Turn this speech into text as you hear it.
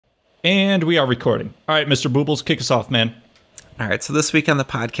And we are recording. All right, Mr. Boobles, kick us off, man. All right, so this week on the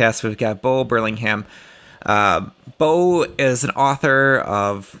podcast, we've got Bo Burlingham. Bo is an author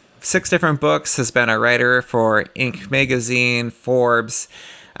of 6 different books, has been a writer for Inc. magazine, Forbes.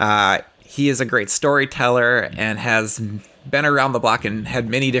 He is a great storyteller and has been around the block and had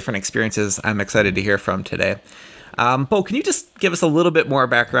many different experiences I'm excited to hear from today. Bo, can you just give us a little bit more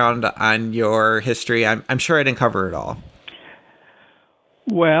background on your history? I'm sure I didn't cover it all.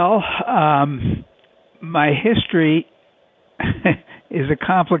 Well, my history is a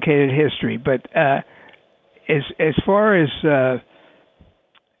complicated history, but as far as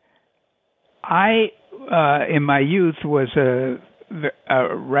I, in my youth, was a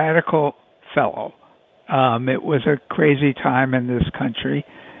radical fellow. It was a crazy time in this country,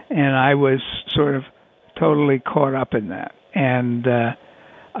 and I was sort of totally caught up in that. And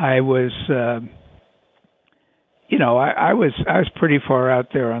I was. I was pretty far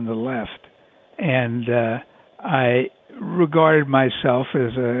out there on the left, and I regarded myself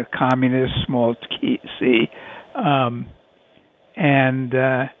as a communist, small c, and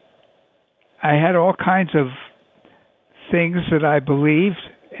I had all kinds of things that I believed,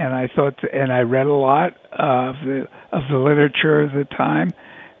 and I thought, and I read a lot of the literature of the time,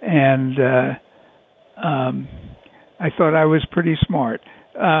 and I thought I was pretty smart.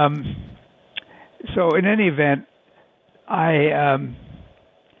 So in any event, I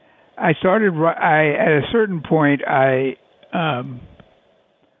started. At a certain point,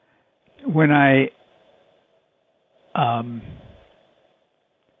 when I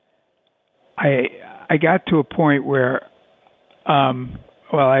got to a point where, I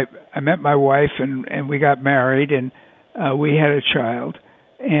met my wife and we got married and we had a child,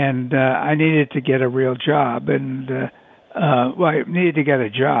 and I needed to get a real job, and I needed to get a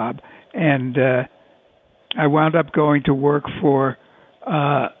job, and I wound up going to work for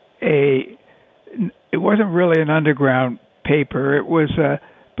it wasn't really an underground paper. It was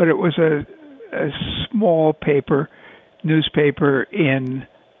but it was a small newspaper in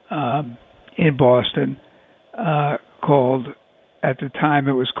Boston, called, at the time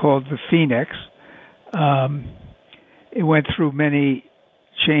it was called the Phoenix. It went through many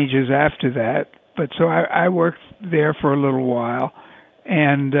changes after that, but so I worked there for a little while,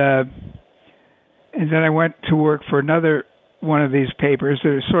 and then I went to work for another one of these papers.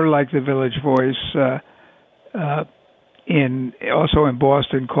 They're sort of like the Village Voice, also in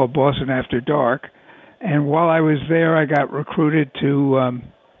Boston, called Boston After Dark. And while I was there, I got recruited to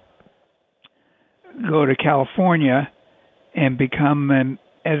go to California and become an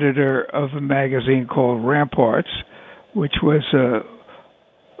editor of a magazine called Ramparts, which was a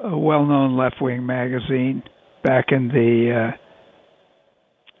well-known left-wing magazine back in the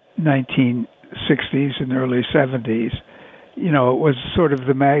 1960s and early 70s. It was sort of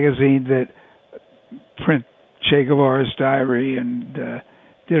the magazine that print Che Guevara's diary and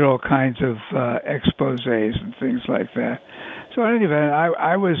did all kinds of exposés and things like that. So in any event,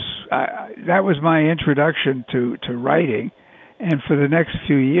 that was my introduction to writing, and for the next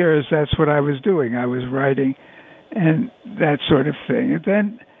few years, that's what I was doing. I was writing and that sort of thing. And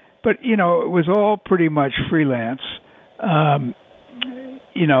then, but it was all pretty much freelance.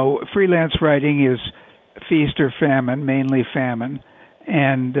 Freelance writing is feast or famine, mainly famine.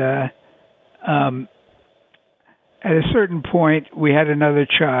 And at a certain point, we had another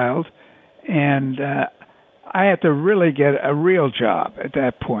child, and I had to really get a real job at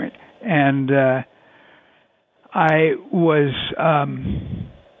that point. And I was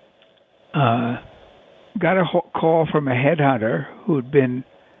got a call from a headhunter who'd been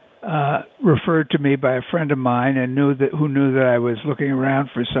referred to me by a friend of mine and who knew that I was looking around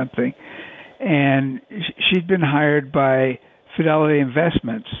for something, and she'd been hired by Fidelity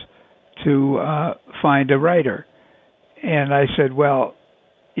Investments to find a writer. And I said, well,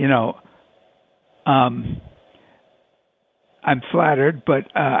 I'm flattered,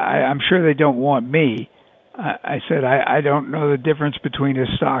 but I'm sure they don't want me. I said, I don't know the difference between a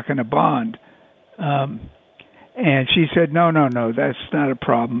stock and a bond. And she said, no, that's not a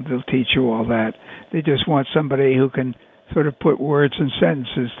problem. They'll teach you all that. They just want somebody who can sort of put words and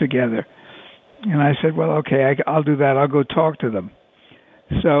sentences together. And I said, well, okay, I'll do that. I'll go talk to them.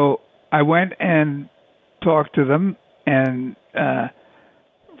 So I went and talked to them, and for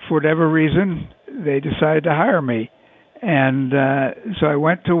whatever reason, they decided to hire me. And so I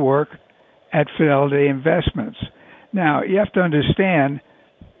went to work at Fidelity Investments. Now, you have to understand,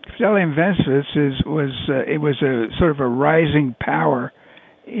 Fidelity Investments was a sort of a rising power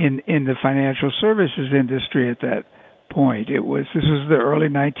in the financial services industry at that point. This was the early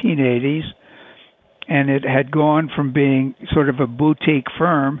 1980s, and it had gone from being sort of a boutique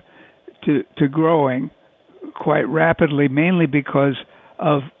firm to growing quite rapidly, mainly because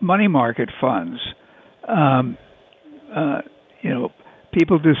of money market funds.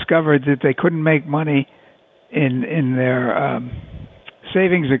 People discovered that they couldn't make money in their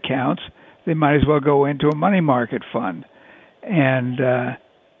savings accounts. They might as well go into a money market fund. And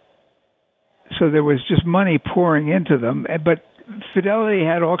so there was just money pouring into them. But Fidelity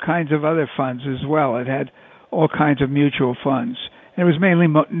had all kinds of other funds as well. It had all kinds of mutual funds. And it was mainly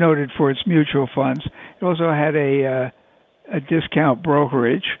noted for its mutual funds. It also had a discount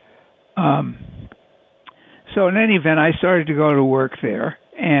brokerage. So in any event, I started to go to work there.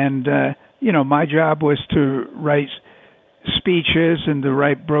 And, my job was to write speeches and to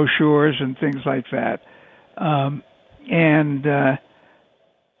write brochures and things like that.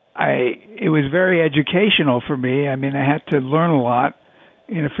 It was very educational for me. I mean, I had to learn a lot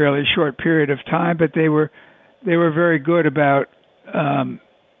in a fairly short period of time, but they were very good about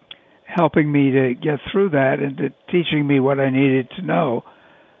helping me to get through that and to teaching me what I needed to know.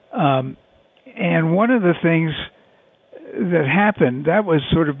 And one of the things that happened, that was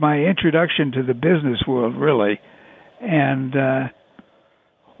sort of my introduction to the business world, really. And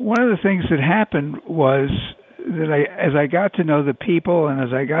one of the things that happened was that as I got to know the people and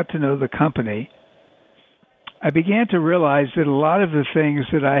as I got to know the company, I began to realize that a lot of the things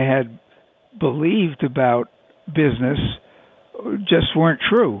that I had believed about business just weren't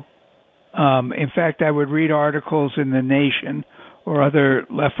true. In fact, I would read articles in The Nation or other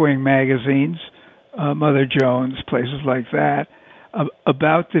left-wing magazines, Mother Jones, places like that,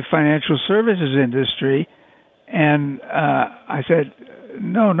 about the financial services industry. And I said,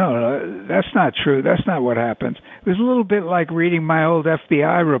 no, that's not true. That's not what happens. It was a little bit like reading my old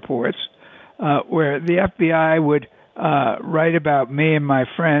FBI reports, where the FBI would write about me and my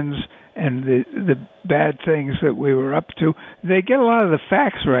friends and the bad things that we were up to. They get a lot of the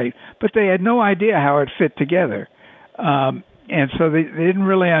facts right, but they had no idea how it fit together. And so they didn't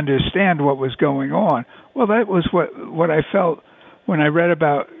really understand what was going on. Well, that was what I felt when I read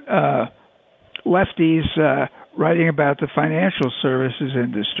about lefties writing about the financial services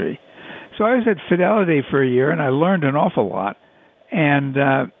industry. So I was at Fidelity for a year, and I learned an awful lot. And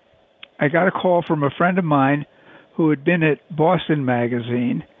I got a call from a friend of mine who had been at Boston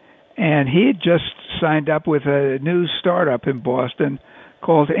Magazine, and he had just signed up with a new startup in Boston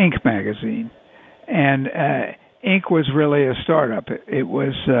called Inc. Magazine. And Inc. was really a startup. It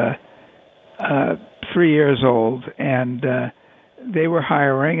was 3 years old, and they were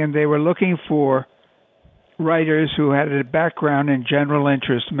hiring, and they were looking for writers who had a background in general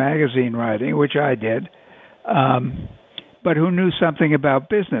interest magazine writing, which I did, but who knew something about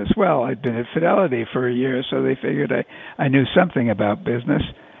business. Well, I'd been at Fidelity for a year, so they figured I knew something about business.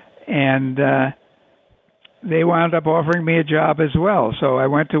 And they wound up offering me a job as well. So I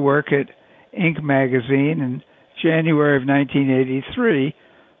went to work at Inc. Magazine in January of 1983,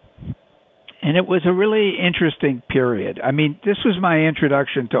 and it was a really interesting period. I mean, this was my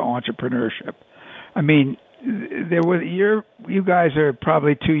introduction to entrepreneurship. I mean, you guys are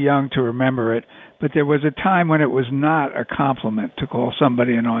probably too young to remember it, but there was a time when it was not a compliment to call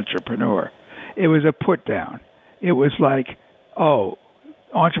somebody an entrepreneur. It was a put down. It was like, oh,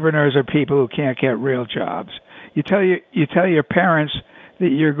 entrepreneurs are people who can't get real jobs. You tell your parents that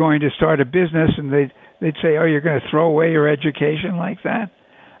you're going to start a business, and they'd say, oh, you're going to throw away your education like that?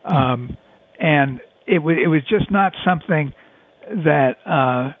 And it was just not something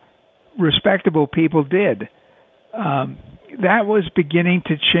that respectable people did. That was beginning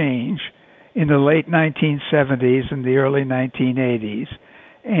to change in the late 1970s and the early 1980s.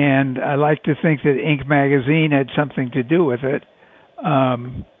 And I like to think that Inc. Magazine had something to do with it.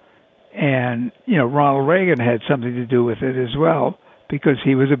 And, Ronald Reagan had something to do with it as well, because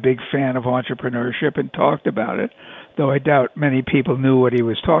he was a big fan of entrepreneurship and talked about it, though I doubt many people knew what he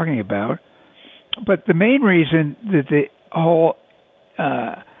was talking about. But the main reason that the whole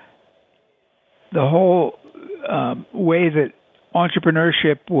way that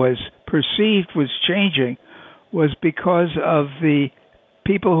entrepreneurship was perceived was changing was because of the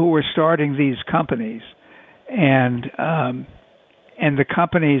people who were starting these companies and the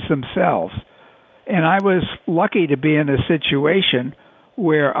companies themselves. And I was lucky to be in a situation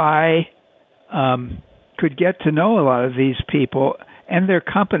where I could get to know a lot of these people and their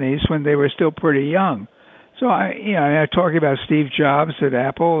companies when they were still pretty young. So I talk about Steve Jobs at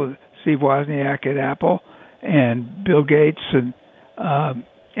Apple, Steve Wozniak at Apple, and Bill Gates and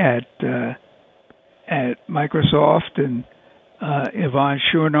at Microsoft, and Yvon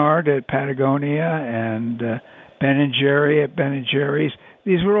Chouinard at Patagonia, and Ben and Jerry at Ben and Jerry's.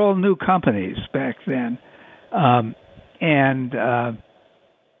 These were all new companies back then, and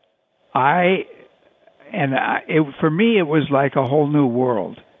For me, it was like a whole new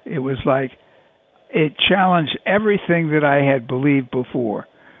world. It was like it challenged everything that I had believed before.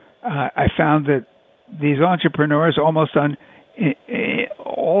 I found that these entrepreneurs, all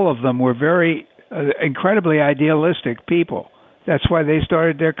of them, were very incredibly idealistic people. That's why they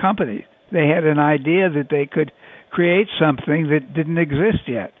started their companies. They had an idea that they could create something that didn't exist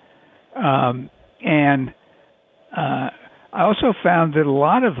yet. I also found that a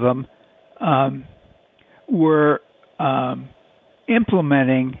lot of them were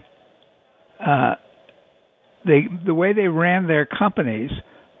implementing the way they ran their companies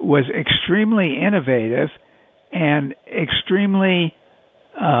was extremely innovative and extremely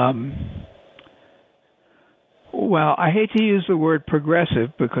well, I hate to use the word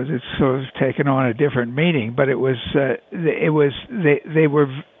progressive because it's sort of taken on a different meaning, but they were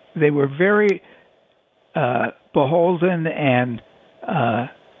very beholden and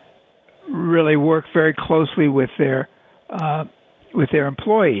really worked very closely with their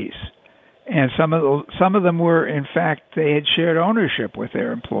employees. And some of them were, in fact, they had shared ownership with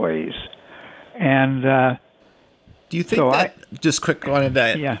their employees. And do you think just quick, wanted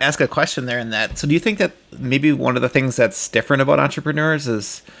to ask a question there in that. So do you think that maybe one of the things that's different about entrepreneurs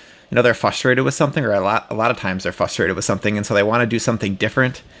is, they're frustrated with something, or a lot of times they're frustrated with something, and so they want to do something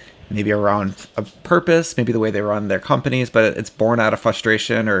different, maybe around a purpose, maybe the way they run their companies, but it's born out of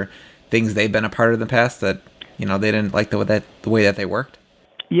frustration or things they've been a part of in the past that, they didn't like the way that they worked?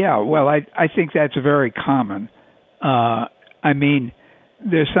 Yeah, well, I think that's very common. I mean,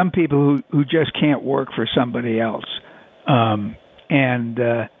 there's some people who just can't work for somebody else, they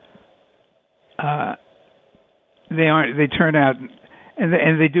turn out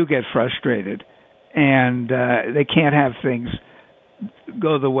and they do get frustrated, and they can't have things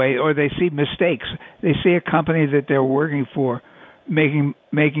go the way, or they see mistakes. They see a company that they're working for doing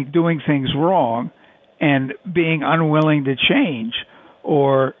things wrong and being unwilling to change,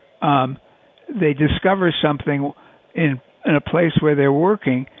 or they discover something in a place where they're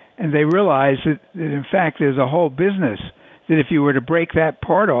working, and they realize that in fact there's a whole business, that if you were to break that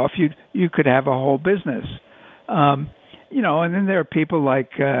part off, you could have a whole business. And then there are people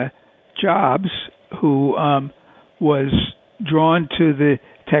like Jobs, who was drawn to the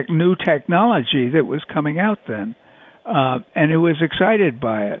new technology that was coming out then, and who was excited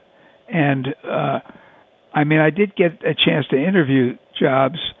by it. And I did get a chance to interview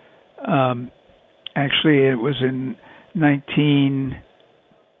Jobs. Actually, it was in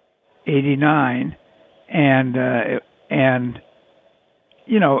 1989, and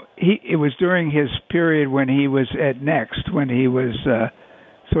it was during his period when he was at Next, when he was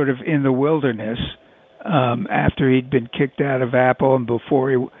sort of in the wilderness after he'd been kicked out of Apple and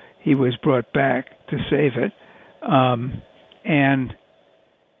before he was brought back to save it.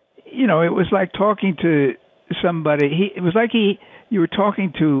 It was like talking to somebody. It was like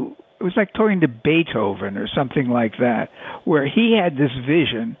talking to Beethoven or something like that, where he had this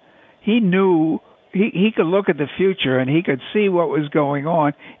vision. He knew he could look at the future and he could see what was going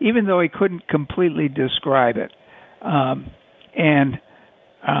on, even though he couldn't completely describe it.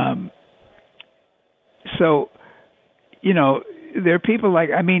 So, there are people like,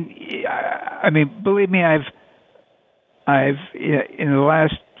 believe me, I've in the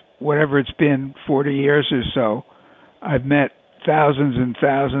last, whatever it's been, 40 years or so, I've met thousands and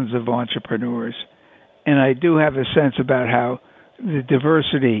thousands of entrepreneurs, and I do have a sense about how the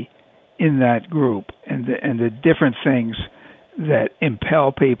diversity in that group and the different things that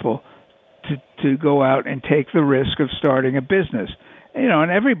impel people to go out and take the risk of starting a business.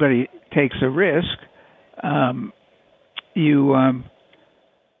 And everybody takes a risk. You're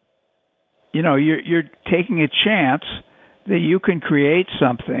taking a chance that you can create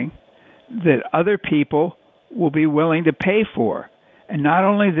something that other people will be willing to pay for. And not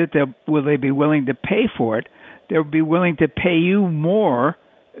only will they be willing to pay for it, they'll be willing to pay you more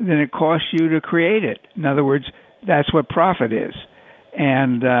than it costs you to create it. In other words, that's what profit is.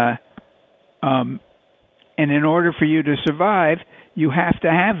 And in order for you to survive, you have to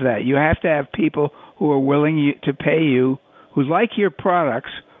have that. You have to have people who are willing to pay you, who like your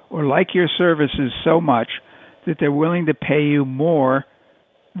products or like your services so much that they're willing to pay you more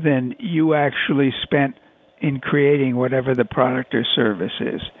than you actually spent in creating whatever the product or service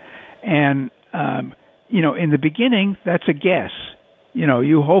is. And, in the beginning, that's a guess.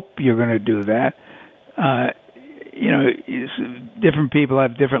 You hope you're going to do that. Different people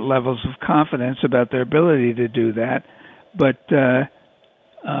have different levels of confidence about their ability to do that. But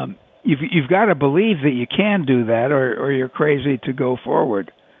you've got to believe that you can do that, or you're crazy to go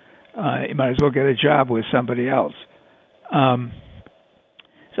forward. You might as well get a job with somebody else.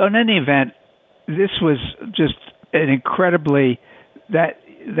 So in any event, this was just an incredibly that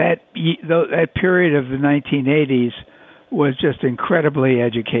period of the 1980s was just incredibly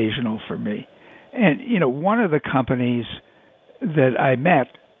educational for me. And one of the companies that I met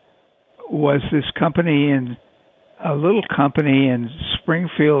was this company a little company in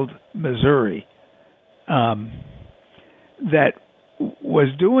Springfield, Missouri, that was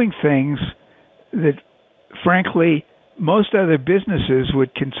doing things that, frankly, most other businesses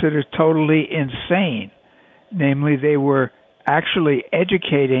would consider totally insane. Namely, they were actually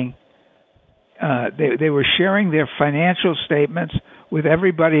educating, they were sharing their financial statements with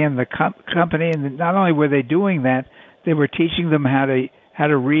everybody in the company, and not only were they doing that, they were teaching them how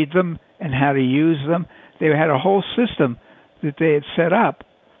to read them and how to use them. They had a whole system that they had set up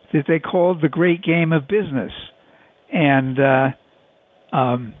that they called the Great Game of Business, and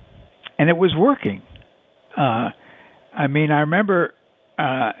it was working. I remember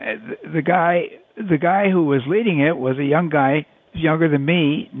the guy who was leading it was a young guy, younger than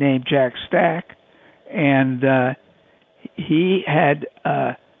me, named Jack Stack, and he had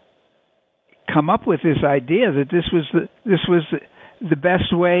come up with this idea that this was the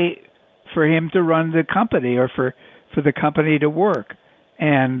best way for him to run the company, or for the company to work,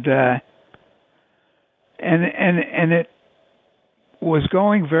 and it was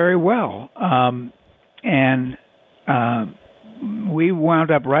going very well, and we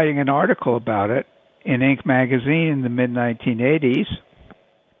wound up writing an article about it in Inc. magazine in the mid-1980s.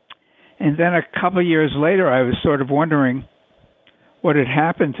 And then a couple of years later, I was sort of wondering what had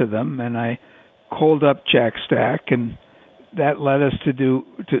happened to them, and I called up Jack Stack, and that led us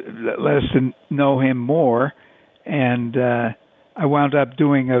to know him more. And I wound up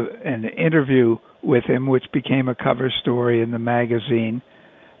doing an interview with him, which became a cover story in the magazine,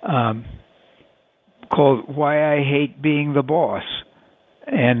 called "Why I Hate Being the Boss,"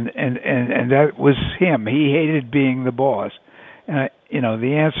 and that was him. He hated being the boss. The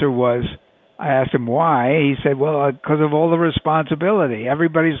answer was, I asked him why. He said, "Well, because of all the responsibility.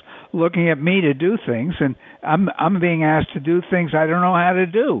 Everybody's looking at me to do things, and I'm being asked to do things I don't know how to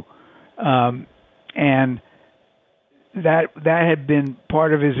do." And that had been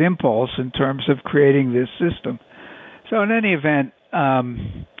part of his impulse in terms of creating this system. So in any event,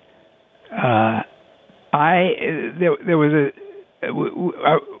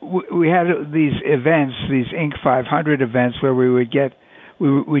 we had these events, these Inc. 500 events, where we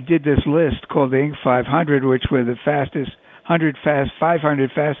did this list called the Inc. 500, which were the 500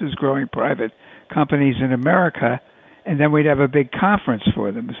 fastest growing private companies in America, and then we'd have a big conference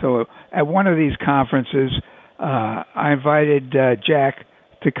for them. So at one of these conferences, I invited Jack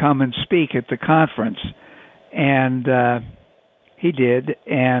to come and speak at the conference, and he did,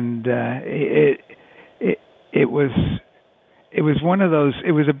 and it was one of those.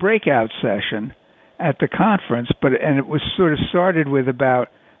 It was a breakout session at the conference, and it was sort of started with about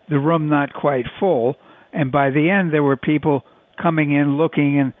the room not quite full, and by the end there were people coming in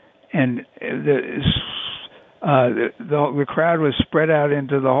looking, and the crowd was spread out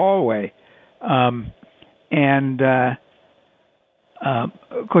into the hallway, and of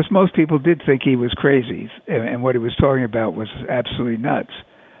course most people did think he was crazy, and what he was talking about was absolutely nuts.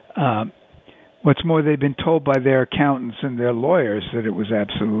 What's more, they'd been told by their accountants and their lawyers that it was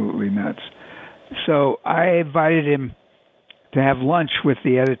absolutely nuts. So I invited him to have lunch with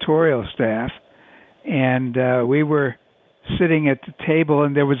the editorial staff, and we were sitting at the table,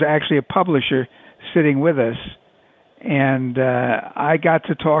 and there was actually a publisher sitting with us. And I got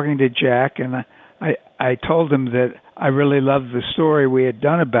to talking to Jack, and I told him that I really loved the story we had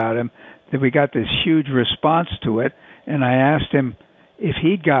done about him, that we got this huge response to it, and I asked him if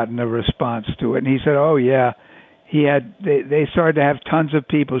he'd gotten a response to it, and he said, "Oh yeah, they started to have tons of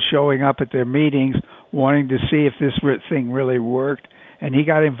people showing up at their meetings wanting to see if this thing really worked, and he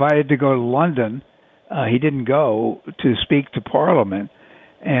got invited to go to London. He didn't go to speak to Parliament."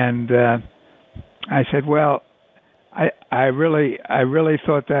 And I said, "Well, I really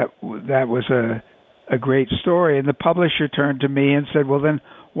thought that was a great story." And the publisher turned to me and said, "Well, then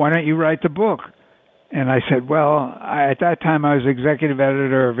why don't you write the book?" And I said, "Well, at that time I was executive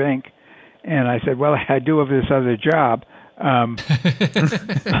editor of Inc. And I said, "Well, I do have this other job."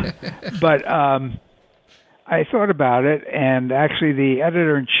 But I thought about it, and actually the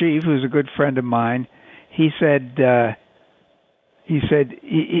editor-in-chief, who's a good friend of mine, he said when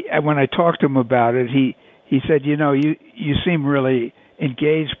I talked to him about it, he said, you seem really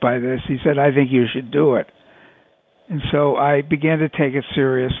engaged by this. He said, "I think you should do it." And so I began to take it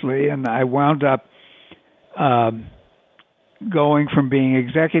seriously, and I wound up going from being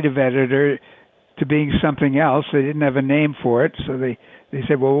executive editor to being something else. They didn't have a name for it, so they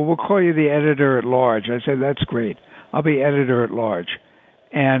said, well, we'll call you the editor at large. I said, that's great. I'll be editor at large.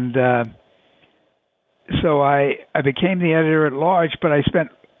 And so I became the editor at large, but I spent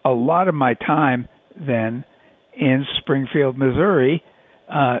a lot of my time then in Springfield, Missouri,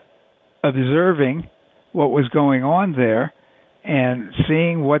 observing what was going on there and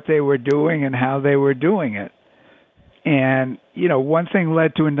seeing what they were doing and how they were doing it. And, one thing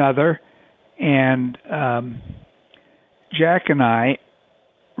led to another, and Jack and I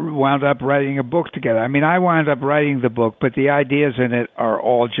wound up writing a book together. I mean, I wound up writing the book, but the ideas in it are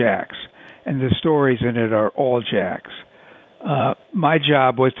all Jack's, and the stories in it are all Jack's. My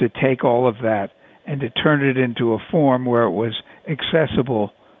job was to take all of that and to turn it into a form where it was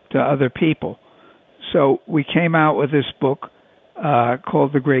accessible to other people. So we came out with this book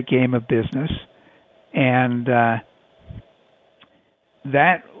called The Great Game of Business, and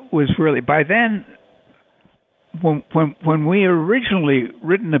that was really, by then, when we originally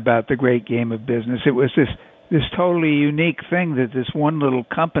written about The Great Game of Business, it was this totally unique thing that this one little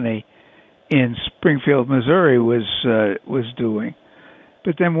company in Springfield, Missouri was doing.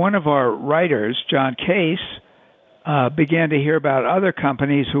 But then one of our writers, John Case, began to hear about other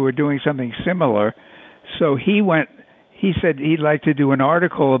companies who were doing something similar. So he said he'd like to do an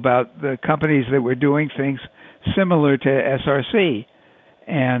article about the companies that were doing things similar to SRC.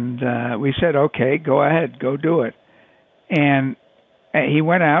 And we said, okay, go ahead, go do it. And he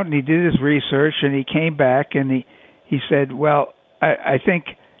went out and he did his research, and he came back and he said, well, I think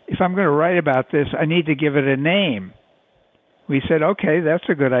if I'm going to write about this, I need to give it a name. We said, okay, that's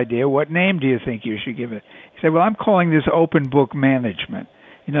a good idea. What name do you think you should give it? He said, well, I'm calling this open book management.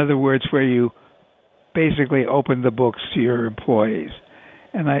 In other words, where you basically open the books to your employees.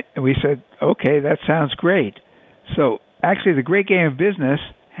 And we said, okay, that sounds great. So actually, The Great Game of Business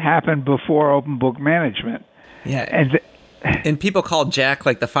happened before open book management. Yeah. And people call Jack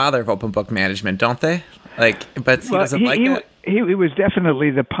like the father of open book management, don't they? But he doesn't like it? He was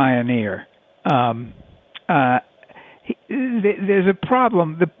definitely the pioneer. There's a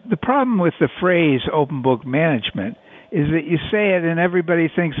problem. The problem with the phrase open book management is that you say it and everybody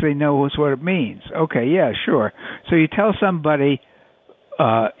thinks they know what it means. Okay, yeah, sure. So you tell somebody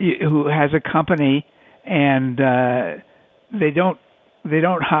who has a company and they don't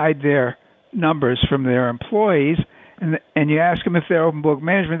hide their numbers from their employees, and you ask them if they're open book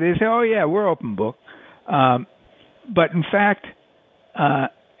management, they say, oh yeah, we're open book. But in fact,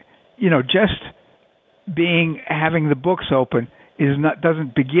 just having the books open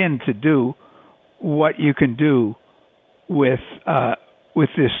doesn't begin to do what you can do with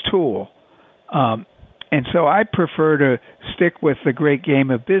this tool. And so I prefer to stick with The Great Game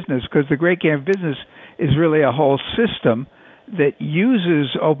of Business, because The Great Game of Business is really a whole system that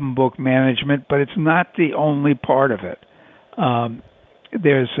uses open book management, but it's not the only part of it.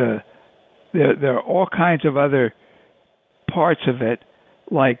 There are all kinds of other parts of it,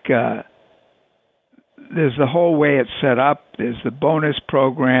 like there's the whole way it's set up, there's the bonus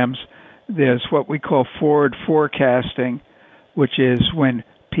programs, there's what we call forward forecasting, which is when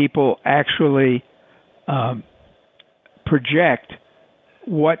people actually project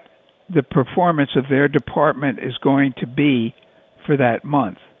what the performance of their department is going to be for that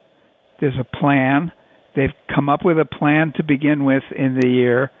month. There's a plan. They've come up with a plan to begin with in the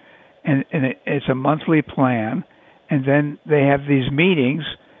year, and it's a monthly plan. And then they have these meetings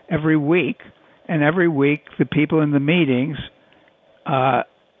every week, and every week the people in the meetings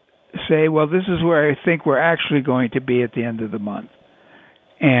say, well, this is where I think we're actually going to be at the end of the month.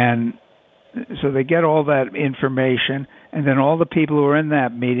 And so they get all that information, and then all the people who are in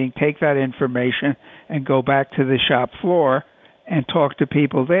that meeting take that information and go back to the shop floor and talk to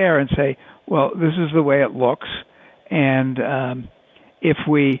people there and say, well, this is the way it looks, and if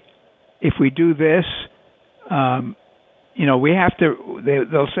we do this, we have to.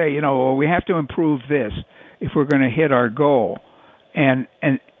 They'll say, well, we have to improve this if we're going to hit our goal, and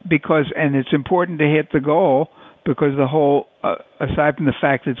it's important to hit the goal because the whole, aside from the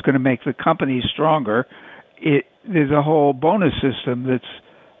fact that it's going to make the company stronger, there's a whole bonus system that's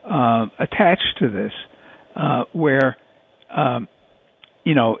attached to this, where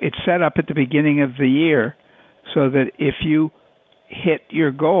it's set up at the beginning of the year so that if you hit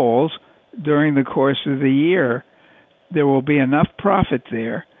your goals during the course of the year, there will be enough profit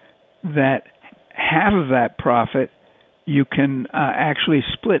there that half of that profit you can actually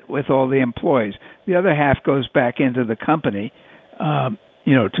split with all the employees. The other half goes back into the company,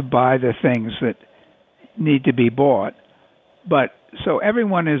 to buy the things that need to be bought. But so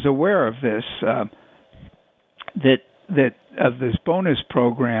everyone is aware of this, that of this bonus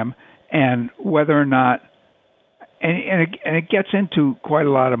program, and whether or not, and it gets into quite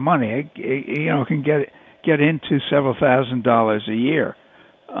a lot of money. It can get into several $1,000s a year,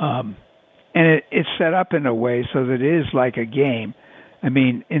 and it's set up in a way so that it is like a game. I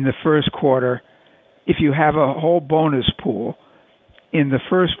mean, in the first quarter, if you have a whole bonus pool, in the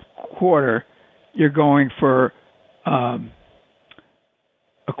first quarter, you're going for a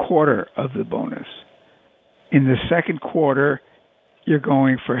quarter of the bonus. In the second quarter, you're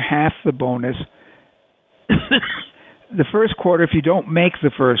going for half the bonus. The first quarter, if you don't make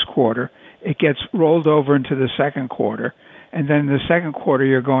the first quarter, it gets rolled over into the second quarter. And then in the second quarter,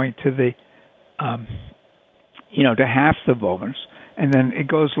 you're going to the, to half the bonus. And then it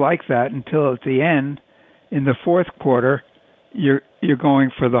goes like that until at the end, in the fourth quarter, you're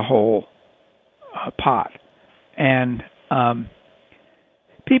going for the whole pot. And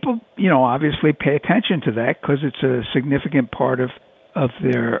people, obviously pay attention to that because it's a significant part of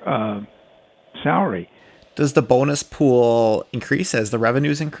their salary. Does the bonus pool increase as the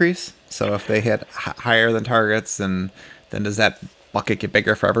revenues increase? So if they hit higher than targets, then does that bucket get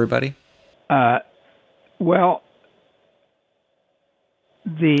bigger for everybody? Well,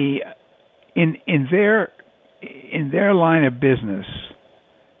 in their line of business,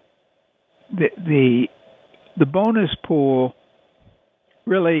 the bonus pool,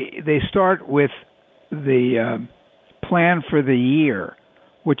 really, they start with the plan for the year,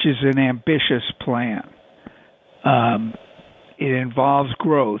 which is an ambitious plan. It involves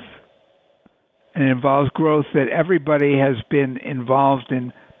growth, and it involves growth that everybody has been involved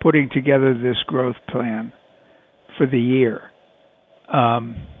in putting together this growth plan for the year.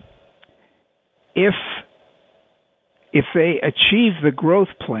 If they achieve the growth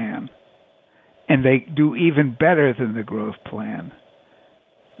plan and they do even better than the growth plan,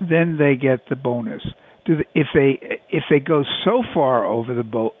 then they get the bonus. If they go so far over the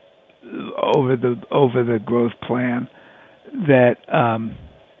growth plan that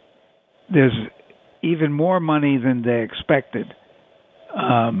there's even more money than they expected,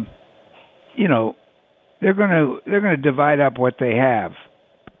 they're going to divide up what they have.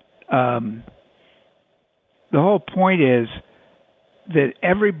 The whole point is that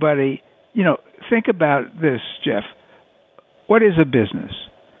everybody, think about this, Jeff. What is a business?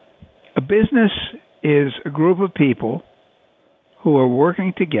 A business is a group of people who are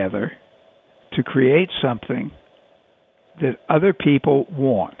working together to create something that other people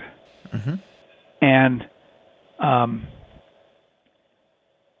want. Mm-hmm. And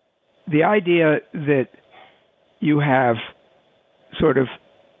the idea that you have sort of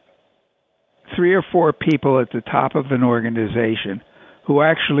 3 or 4 people at the top of an organization who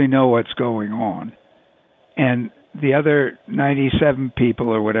actually know what's going on, and the other 97 people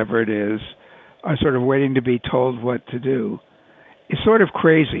or whatever it is are sort of waiting to be told what to do, is sort of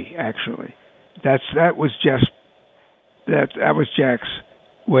crazy, actually. That was Jack's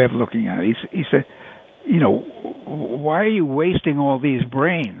way of looking at it. He said, why are you wasting all these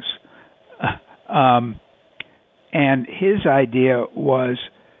brains? And his idea was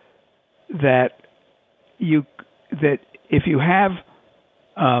that if you have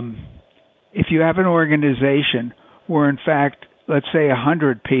an organization where, in fact, let's say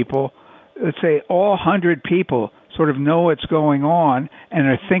 100 people, let's say all 100 people sort of know what's going on and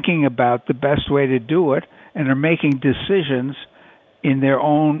are thinking about the best way to do it and are making decisions in their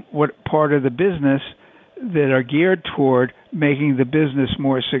own part of the business that are geared toward making the business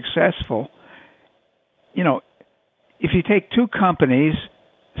more successful. If you take 2 companies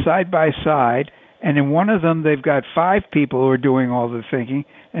side by side, and in one of them they've got 5 people who are doing all the thinking,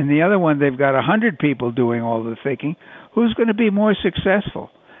 and the other one they've got 100 people doing all the thinking, who's going to be more successful?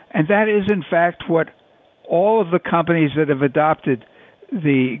 And that is, in fact, what all of the companies that have adopted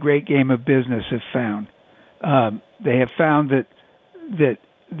the great game of business have found. They have found that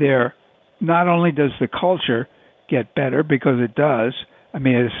they're, not only does the culture get better, because it does, I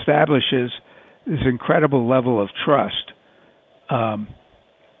mean, it establishes this incredible level of trust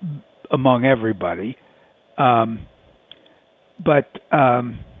among everybody, but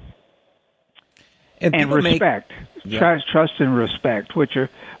and respect, trust and respect, which are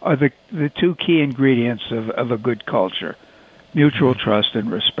the 2 key ingredients of a good culture: mutual trust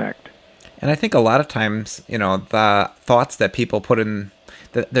and respect. And I think a lot of times, the thoughts that people put in,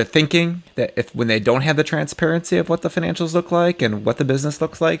 they're thinking that when they don't have the transparency of what the financials look like and what the business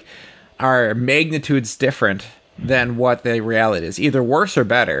looks like, are magnitudes different than what the reality is, either worse or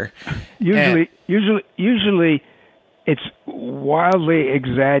better. Usually it's wildly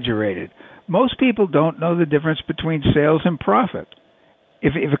exaggerated. Most people don't know the difference between sales and profit.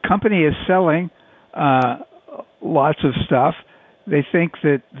 If a company is selling lots of stuff, they think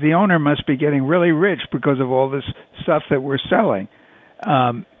that the owner must be getting really rich because of all this stuff that we're selling.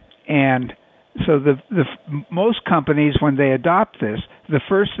 And so most companies, when they adopt this, the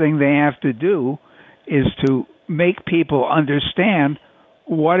first thing they have to do is to make people understand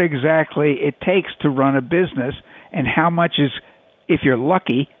what exactly it takes to run a business and how much is, if you're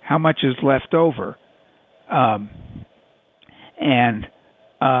lucky, how much is left over.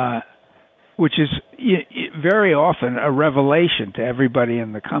 Which is very often a revelation to everybody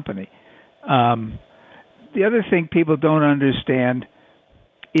in the company. The other thing people don't understand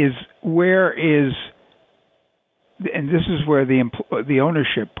is and this is where the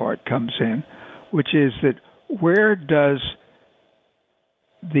ownership part comes in, which is that where does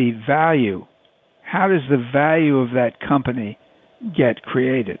the value, how does the value of that company get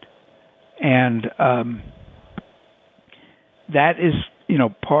created? And that is,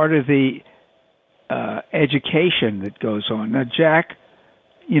 part of the education that goes on. Now, Jack,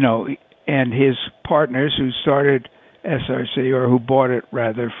 and his partners who started SRC, or who bought it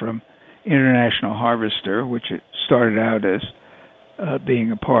rather from International Harvester, which it started out as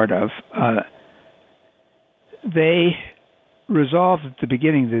being a part of, they resolved at the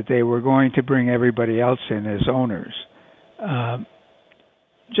beginning that they were going to bring everybody else in as owners,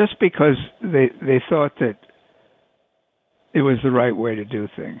 just because they thought that it was the right way to do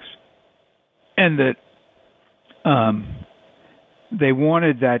things, and that they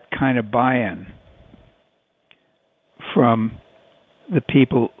wanted that kind of buy-in from the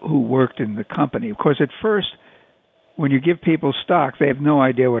people who worked in the company. Of course, at first, when you give people stock, they have no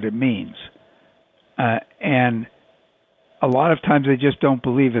idea what it means. And a lot of times they just don't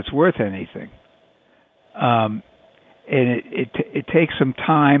believe it's worth anything. And it takes some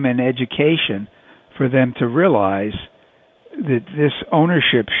time and education for them to realize that this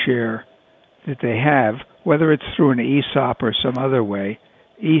ownership share that they have, whether it's through an ESOP or some other way.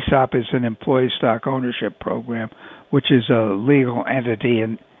 ESOP is an employee stock ownership program, which is a legal entity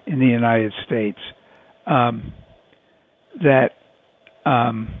in the United States.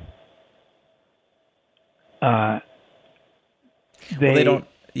 They don't.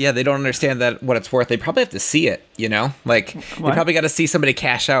 Yeah, they don't understand that what it's worth. They probably have to see it, Like, they probably got to see somebody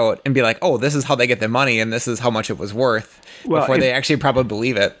cash out and be like, oh, this is how they get their money and this is how much it was worth, before they actually probably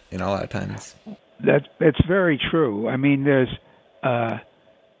believe it, a lot of times. That's very true. I mean, there's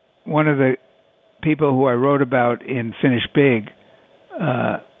one of the people who I wrote about in Finish Big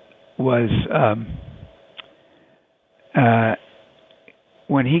was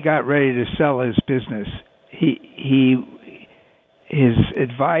when he got ready to sell his business, his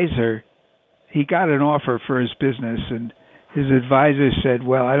advisor, he got an offer for his business, and his advisor said,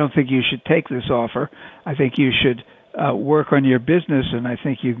 well, I don't think you should take this offer. I think you should work on your business, and I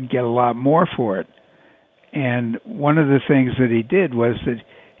think you can get a lot more for it. And one of the things that he did was that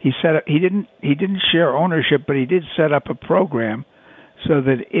he didn't share ownership, but he did set up a program so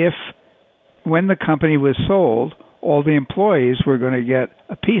that when the company was sold, all the employees were going to get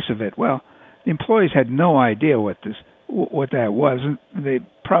a piece of it. Well, the employees had no idea what that was. They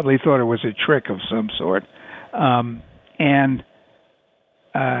probably thought it was a trick of some sort.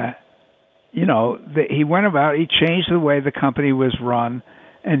 He went about, he changed the way the company was run,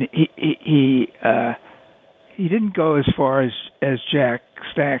 and he didn't go as far as Jack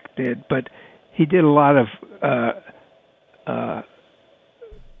Stack did, but he did a lot of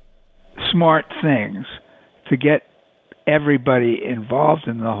smart things to get everybody involved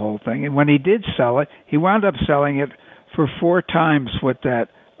in the whole thing. And when he did sell it, he wound up selling it for 4 times what that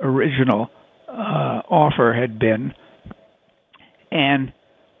original offer had been. And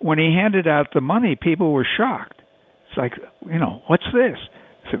when he handed out the money, people were shocked. It's like, what's this?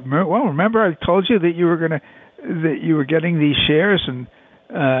 I said, well, remember I told you that you were getting these shares, and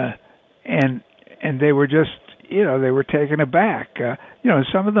they were just, they were taken aback.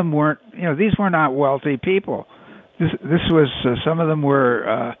 Some of them weren't, these were not wealthy people. This was, some of them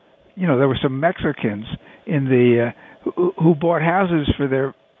were, there were some Mexicans in the who bought houses for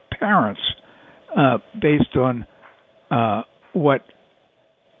their parents based on what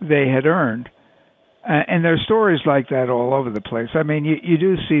they had earned. And there are stories like that all over the place. I mean, you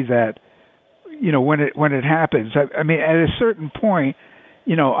do see that, when it happens. I mean, at a certain point,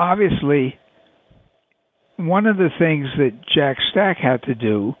 obviously, one of the things that Jack Stack had to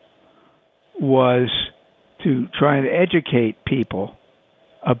do was to try and educate people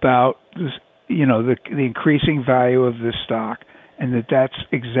about this, the increasing value of this stock, and that's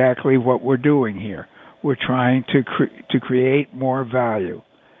exactly what we're doing here. We're trying to create more value.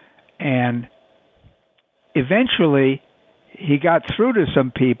 And eventually, he got through to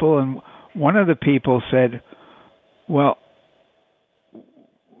some people, and one of the people said, well,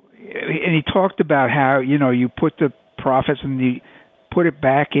 and he talked about how, you put the profits and you put it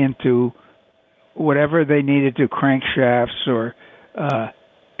back into whatever they needed to, crankshafts or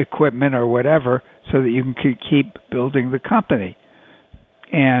equipment or whatever, so that you can keep building the company.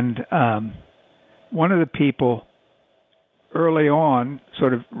 And one of the people early on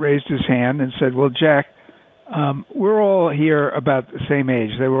sort of raised his hand and said, well, Jack, we're all here about the same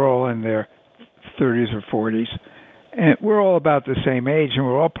age. They were all in their 30s or 40s. And we're all about the same age, and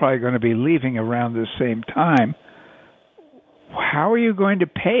we're all probably going to be leaving around the same time. How are you going to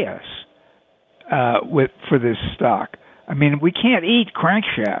pay us for this stock? I mean, we can't eat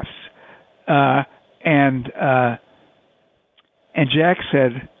crankshafts. And Jack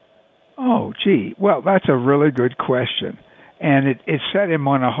said, oh, gee, well, that's a really good question. And it set him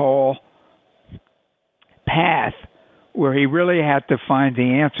on a whole path where he really had to find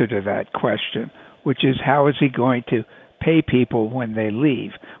the answer to that question, which is how is he going to pay people when they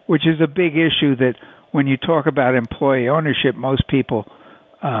leave, which is a big issue that when you talk about employee ownership, most people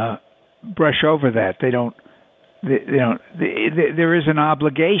brush over that. There is an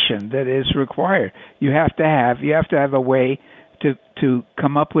obligation that is required. You have to have a way to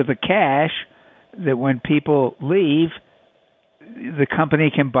come up with a cash that when people leave, the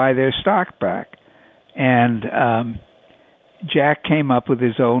company can buy their stock back. And Jack came up with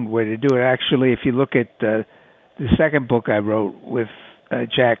his own way to do it. Actually, if you look at the second book I wrote with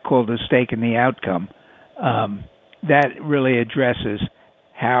Jack called A Stake in the Outcome, that really addresses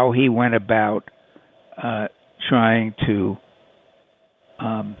how he went about trying to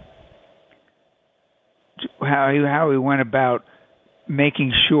how he went about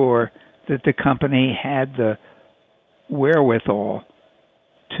making sure that the company had the wherewithal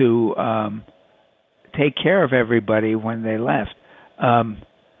to take care of everybody when they left. And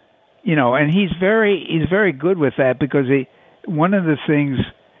he's very good with that, because one of the things,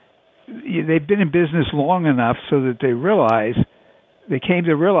 they've been in business long enough so that they came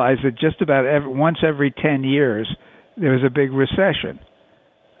to realize that just about once every 10 years there was a big recession,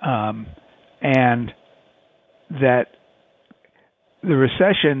 and that the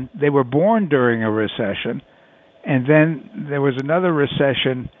recession, they were born during a recession, and then there was another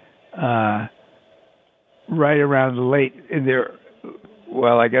recession right around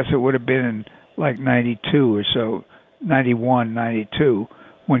I guess it would have been in like 92 or so, 91, 92,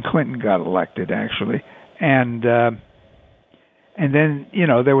 when Clinton got elected, actually. And then,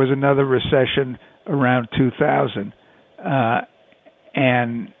 there was another recession around 2000.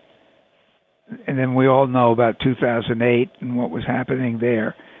 And then we all know about 2008 and what was happening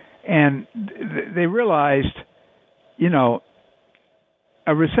there. And they realized,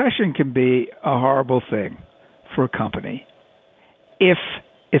 a recession can be a horrible thing for a company if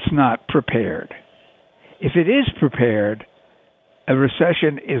it's not prepared. If it is prepared, a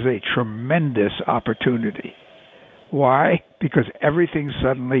recession is a tremendous opportunity. Why? Because everything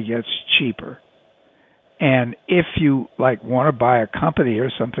suddenly gets cheaper. And if you want to buy a company or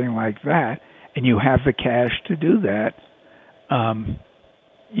something like that, and you have the cash to do that,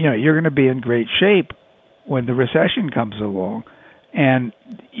 you're going to be in great shape when the recession comes along. And,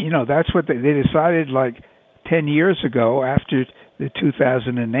 that's what they decided 10 years ago after the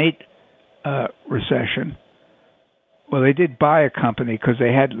 2008 recession. Well, they did buy a company because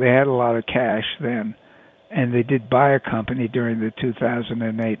they had a lot of cash then. And they did buy a company during the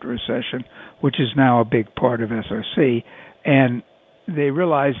 2008 recession, which is now a big part of SRC. And they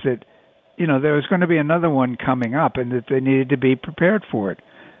realized that, there was going to be another one coming up and that they needed to be prepared for it.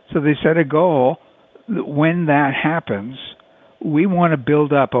 So they set a goal that when that happens, we want to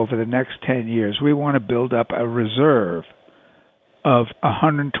build up over the next 10 years, we want to build up a reserve of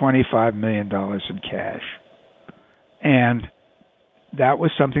 $125 million in cash. And that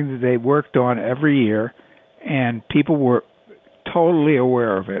was something that they worked on every year, and people were totally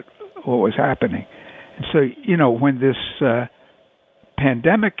aware of it, what was happening. And so, when this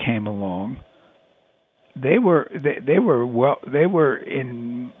pandemic came along, they were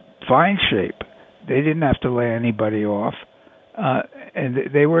in fine shape. They didn't have to lay anybody off,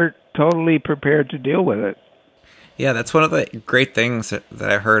 and they were totally prepared to deal with it. Yeah, that's one of the great things that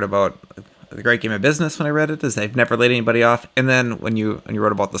I heard about The Great Game of Business when I read it, is they've never laid anybody off. And then when you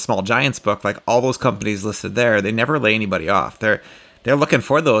wrote about the Small Giants book, all those companies listed there, they never lay anybody off. They're looking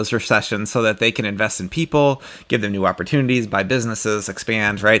for those recessions so that they can invest in people, give them new opportunities, buy businesses,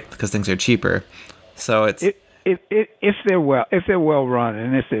 expand, right? Because things are cheaper. So it's if they're well run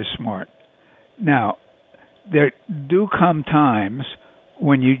and if they're smart. Now, there do come times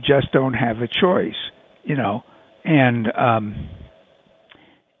when you just don't have a choice, and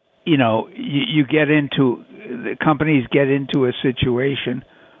you get into, the companies get into a situation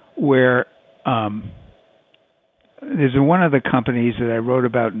where there's one of the companies that I wrote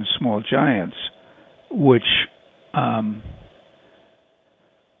about in Small Giants, which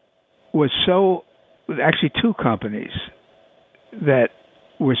was actually two companies that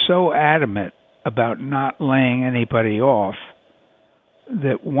were so adamant about not laying anybody off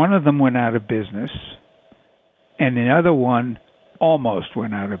that one of them went out of business and the other one almost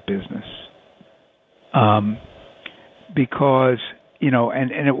went out of business. Because,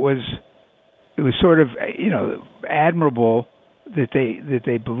 and it was sort of, admirable that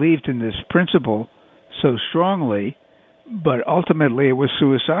they believed in this principle so strongly, but ultimately it was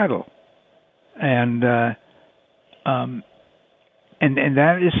suicidal. And that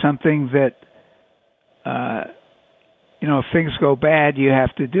is something that, if things go bad, you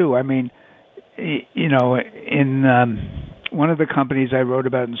have to do. I mean, in one of the companies I wrote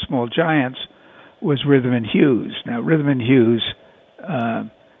about in Small Giants was Rhythm and Hughes. Now, Rhythm and Hughes,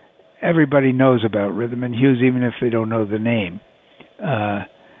 everybody knows about Rhythm and Hughes, even if they don't know the name. The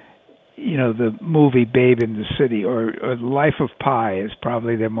movie Babe in the City or Life of Pi is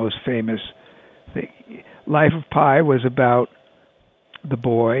probably their most famous thing. Life of Pi was about the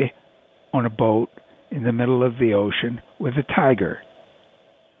boy on a boat in the middle of the ocean with a tiger.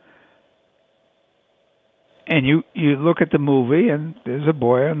 And you look at the movie, and there's a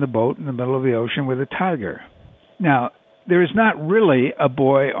boy on the boat in the middle of the ocean with a tiger. Now, there is not really a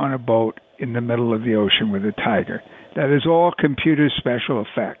boy on a boat in the middle of the ocean with a tiger. That is all computer special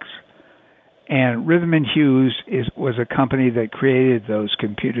effects. And Rhythm and Hughes was a company that created those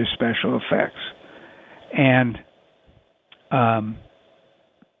computer special effects. And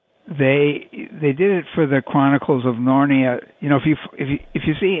they did it for the Chronicles of Narnia. If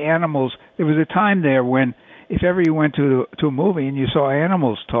you see animals, there was a time there when if ever you went to a movie and you saw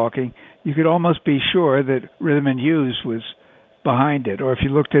animals talking, you could almost be sure that Rhythm and Hughes was behind it. Or if you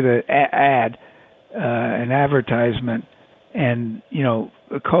looked at an advertisement, and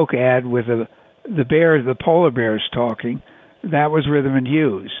a Coke ad with the polar bears talking, that was Rhythm and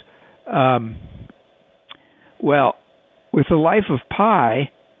Hughes. Well, with the Life of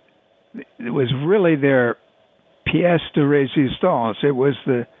Pi, it was really their pièce de résistance. It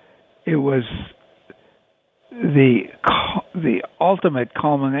was the ultimate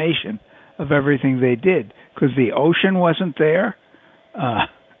culmination of everything they did, because the ocean wasn't there,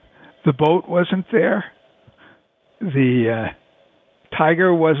 the boat wasn't there, the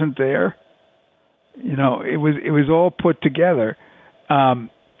tiger wasn't there. It was all put together, and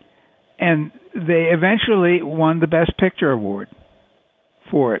they eventually won the Best Picture award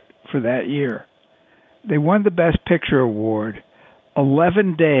for that year. They won the Best Picture award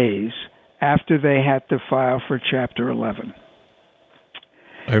 11 days after they had to file for Chapter 11.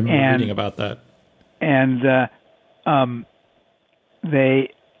 I remember reading about that. And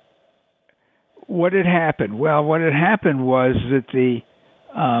what had happened? Well, what had happened was that the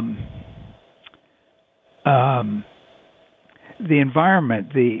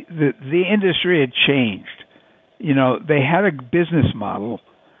environment, the industry had changed. They had a business model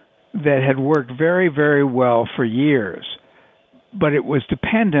that had worked very, very well for years, but it was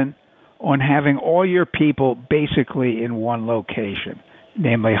dependent on having all your people basically in one location,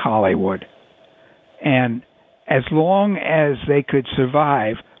 namely Hollywood. And as long as they could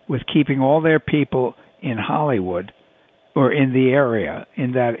survive with keeping all their people in Hollywood or in the area,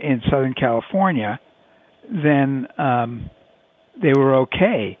 in Southern California, then they were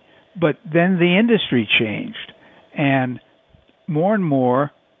okay. But then the industry changed, and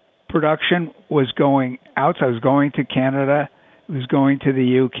more production was going outside. It was going to Canada, it was going to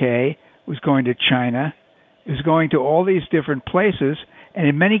the UK, it was going to China, it was going to all these different places, and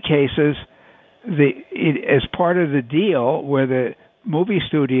in many cases, as part of the deal where the movie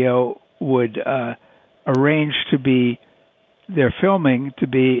studio would arrange their filming to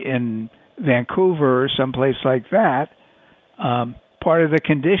be in Vancouver or someplace like that, part of the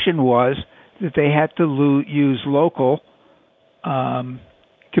condition was that they had to use local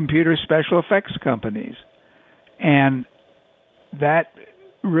computer special effects companies. And that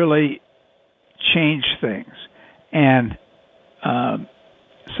really changed things. And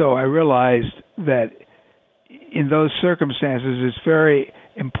so I realized that in those circumstances, it's very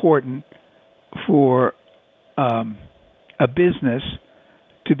important for a business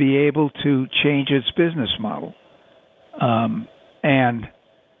to be able to change its business model. And,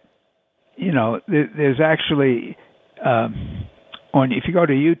 there's actually, if you go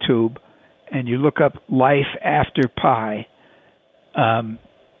to YouTube and you look up Life After Pi,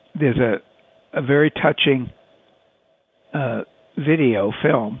 there's a very touching video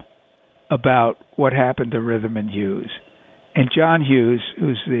film about what happened to Rhythm and Hughes. And John Hughes,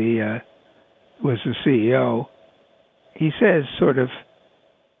 was the CEO, he says sort of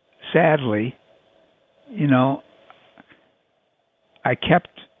sadly, I kept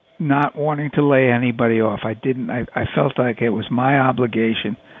not wanting to lay anybody off. I felt like it was my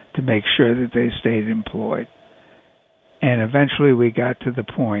obligation to make sure that they stayed employed. And eventually we got to the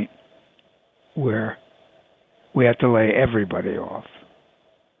point where we had to lay everybody off.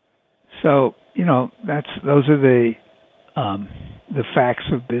 So, those are the facts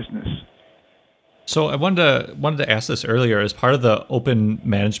of business. So I wanted to ask this earlier. As part of the open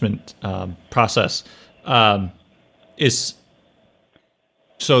management process,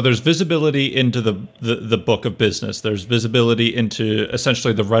 so there's visibility into the book of business. There's visibility into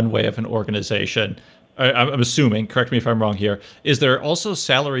essentially the runway of an organization. I'm assuming, correct me if I'm wrong here, is there also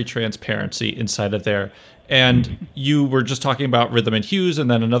salary transparency inside of there? And you were just talking about Rhythm and Hughes and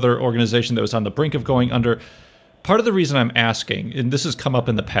then another organization that was on the brink of going under. Part of the reason I'm asking, and this has come up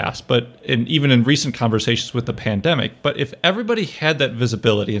in the past, even in recent conversations with the pandemic, but if everybody had that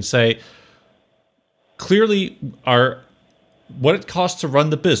visibility and say, clearly what it costs to run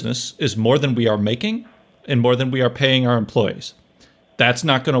the business is more than we are making and more than we are paying our employees. That's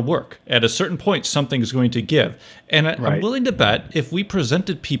not going to work. At a certain point, something is going to give. And I'm willing to bet if we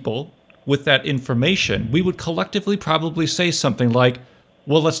presented people with that information, we would collectively probably say something like,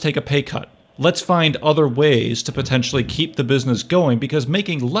 well, let's take a pay cut. Let's find other ways to potentially keep the business going, because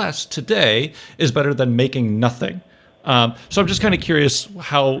making less today is better than making nothing. So I'm just kind of curious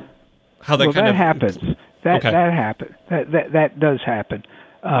how that happens. That happens. That does happen.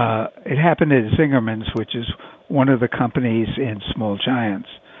 It happened at Zingerman's, which is one of the companies in Small Giants,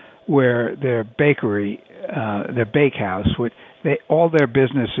 where their bakery, their bakehouse, all their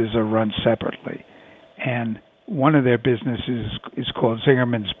businesses are run separately, and one of their businesses is called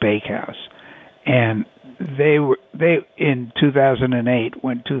Zingerman's Bakehouse, and they in 2008,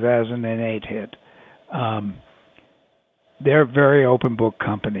 when 2008 hit, they're a very open book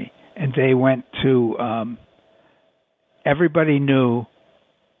company, and they went to everybody knew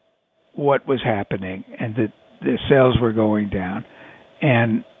what was happening and that the sales were going down,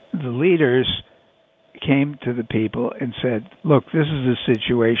 and the leaders came to the people and said, look, this is the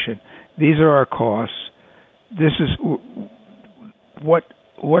situation. These are our costs. This is what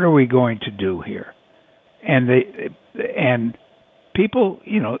are we going to do here? And people,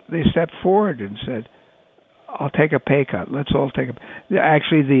 they stepped forward and said, I'll take a pay cut. Let's all take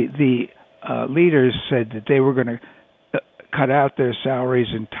actually the leaders said that they were going to cut out their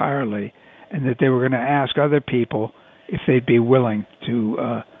salaries entirely, and that they were going to ask other people if they'd be willing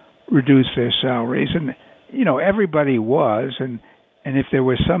to reduce their salaries. And, everybody was, and if there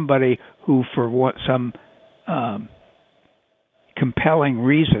was somebody who for some compelling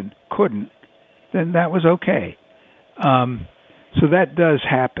reason couldn't, then that was okay. So that does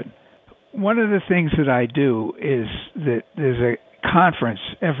happen. One of the things that I do is that there's a conference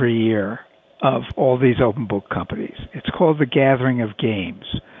every year of all these open book companies. It's called the Gathering of Games,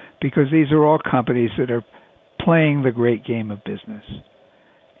 because these are all companies that are playing the great game of business.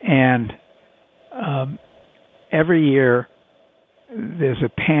 And every year there's a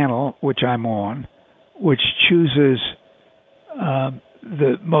panel, which I'm on, which chooses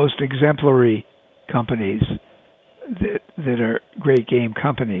the most exemplary companies that are great game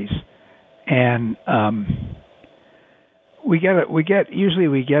companies. And we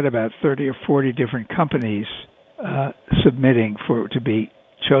get about 30 or 40 different companies submitting to be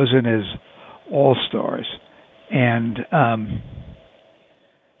chosen as all-stars. And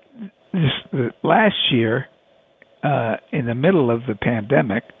last year, in the middle of the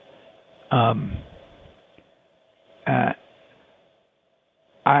pandemic, of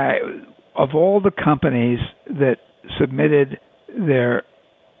all the companies that submitted their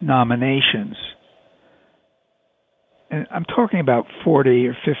nominations, and I'm talking about 40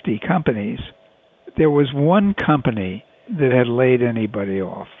 or 50 companies, there was one company that had laid anybody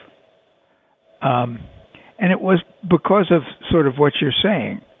off. And it was because of sort of what you're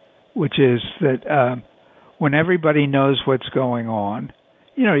saying, which is that when everybody knows what's going on,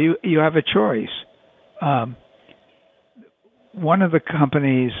 you have a choice. One of the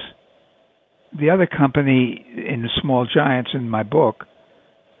companies, the other company in Small Giants in my book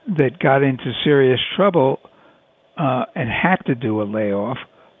that got into serious trouble and had to do a layoff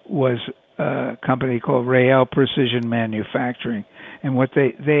was a company called Rael Precision Manufacturing. And what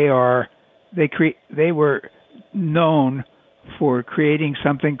they were known for creating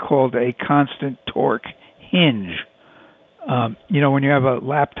something called a constant torque hinge. When you have a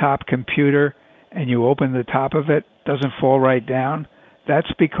laptop computer and you open the top of it, doesn't fall right down.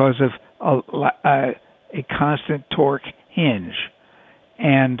 That's because of a constant torque hinge.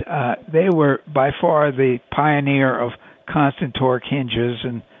 And they were by far the pioneer of constant torque hinges,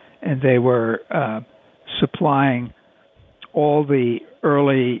 and they were supplying all the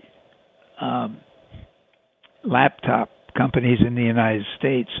early laptop companies in the United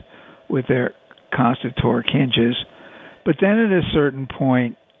States with their constant torque hinges. But then at a certain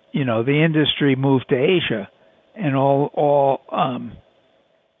point, the industry moved to Asia, and all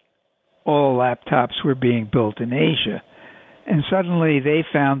laptops were being built in Asia. And suddenly they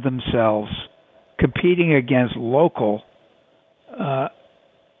found themselves competing against local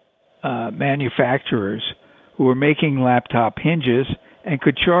manufacturers who were making laptop hinges and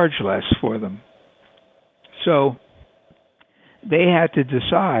could charge less for them. So they had to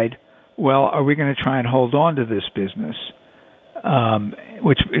decide, well, are we going to try and hold on to this business,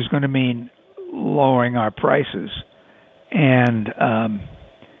 which is going to mean lowering our prices? And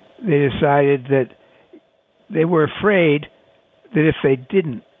they decided that they were afraid that if they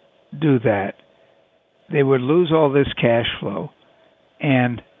didn't do that, they would lose all this cash flow,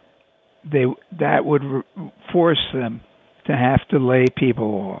 and that would force them to have to lay people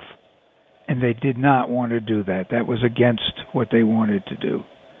off. And they did not want to do that. That was against what they wanted to do.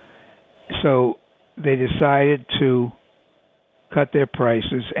 So they decided to cut their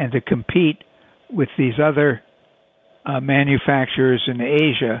prices and to compete with these other manufacturers in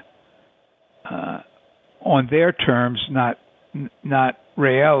Asia on their terms, not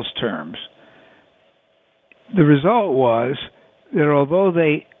Rael's terms. The result was that although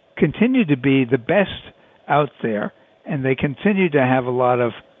they continued to be the best out there, and they continued to have a lot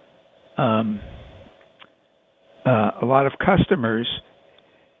of customers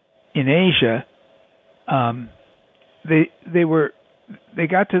in Asia, they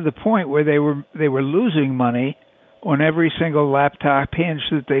got to the point where they were losing money on every single laptop hinge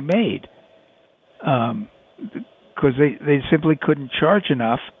that they made, because they simply couldn't charge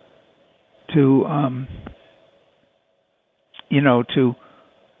enough to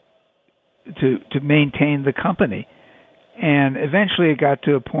maintain the company. And eventually it got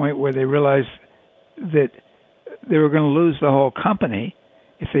to a point where they realized that they were going to lose the whole company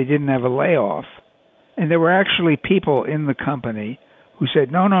if they didn't have a layoff. And there were actually people in the company who said,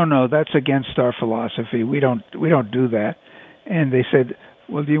 no, that's against our philosophy. We don't do that. And they said,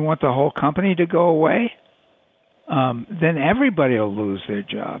 well, do you want the whole company to go away? Then everybody will lose their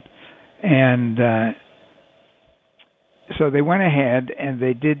job. And so they went ahead and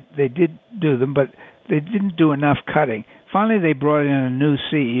they did do them, but they didn't do enough cutting. Finally, they brought in a new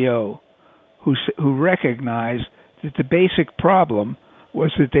CEO who recognized that the basic problem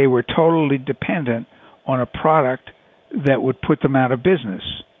was that they were totally dependent on a product that would put them out of business,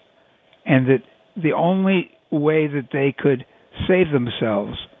 and that the only way that they could save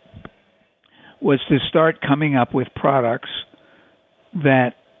themselves was to start coming up with products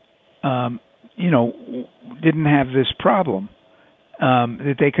that didn't have this problem,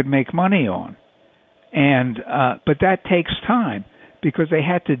 that they could make money on. And but that takes time, because they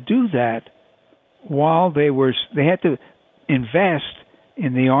had to do that while they had to invest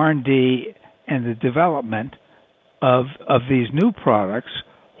in the R&D and the development of these new products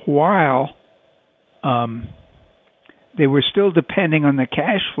while they were still depending on the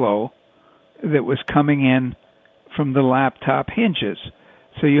cash flow that was coming in from the laptop hinges.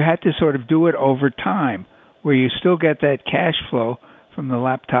 So you had to sort of do it over time, where you still get that cash flow from the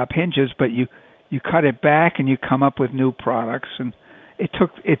laptop hinges, but you cut it back and you come up with new products. And it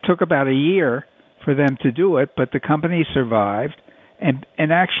took about a year for them to do it, but the company survived and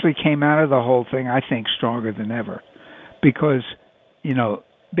actually came out of the whole thing, I think, stronger than ever, because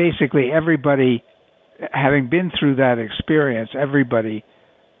basically everybody, having been through that experience, everybody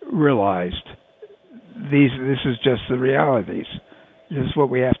realized this is just the realities. This is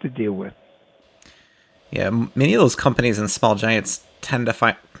what we have to deal with. Yeah, many of those companies and small giants tend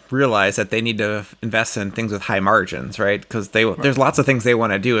to realize that they need to invest in things with high margins, right? Because there's lots of things they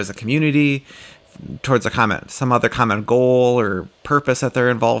want to do as a community towards some other common goal or purpose that they're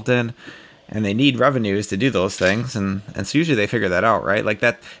involved in, and they need revenues to do those things, and so usually they figure that out, right? Like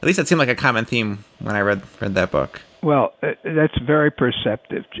that. At least that seemed like a common theme when I read that book. Well, that's very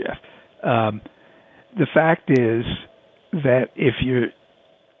perceptive, Jeff. The fact is that if you're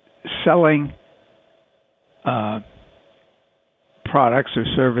selling products or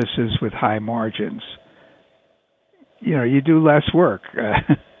services with high margins, you do less work.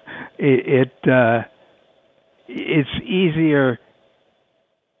 It's easier.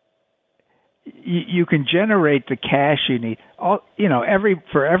 You can generate the cash you need.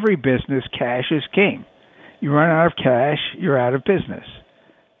 For every business, cash is king. You run out of cash, you're out of business.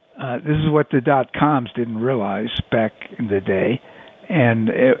 this is what the dot-coms didn't realize back in the day, and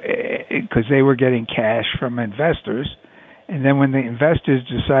because they were getting cash from investors, and then when the investors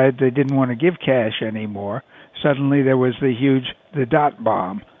decided they didn't want to give cash anymore, suddenly there was the dot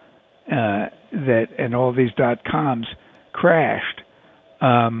bomb, and all these dot-coms crashed,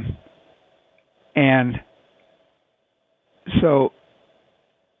 and so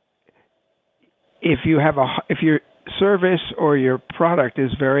if your service or your product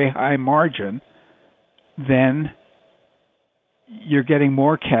is very high margin, then you're getting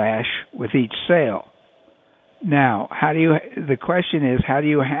more cash with each sale. Now, the question is, how do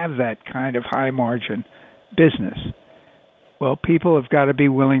you have that kind of high margin business? Well, people have got to be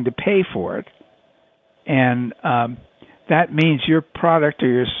willing to pay for it. And that means your product or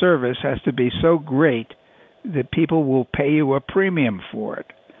your service has to be so great that people will pay you a premium for it.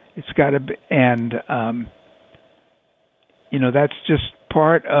 It's got to be, and that's just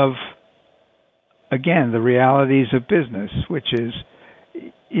part of, again, the realities of business, which is,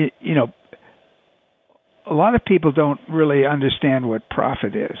 a lot of people don't really understand what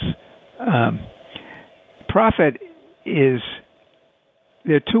profit is. Profit is,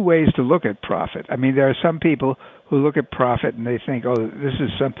 there are two ways to look at profit. I mean, there are some people who look at profit and they think, oh, this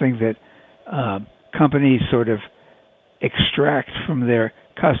is something that companies sort of extract from their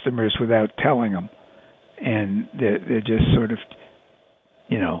customers without telling them. And they're just sort of,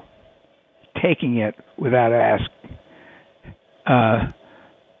 taking it without asking.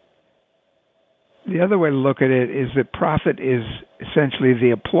 The other way to look at it is that profit is essentially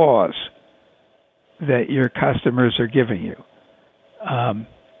the applause that your customers are giving you.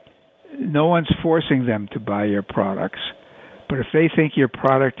 No one's forcing them to buy your products, but if they think your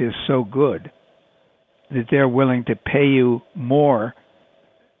product is so good that they're willing to pay you more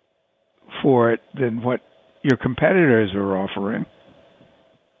for it than what your competitors are offering,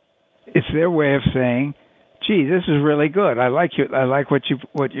 it's their way of saying, "Gee, this is really good. I like you. I like what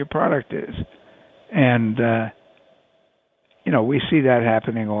your product is," and we see that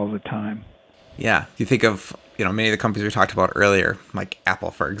happening all the time. Yeah, you think of many of the companies we talked about earlier, like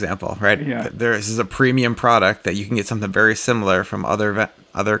Apple, for example, right? Yeah. This is a premium product that you can get something very similar from other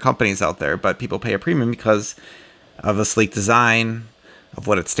companies out there, but people pay a premium because of the sleek design, of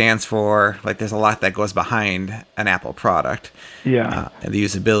what it stands for. Like, there's a lot that goes behind an Apple product. Yeah. And the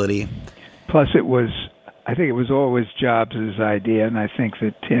usability. Plus, I think it was always Jobs' idea, and I think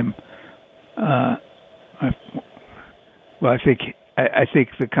that Tim, I think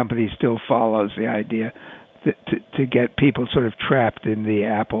the company still follows the idea that to get people sort of trapped in the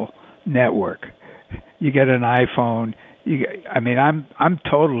Apple network. You get an iPhone. I'm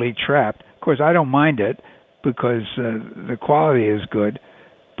totally trapped. Of course, I don't mind it because the quality is good.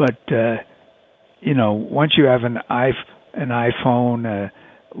 But once you have an iPhone, a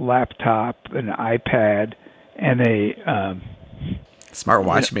laptop, an iPad, and a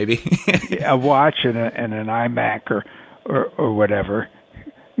smartwatch, maybe a watch and an iMac or whatever,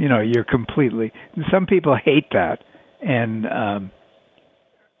 you're completely. Some people hate that and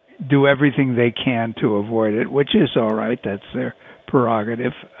do everything they can to avoid it, which is all right. That's their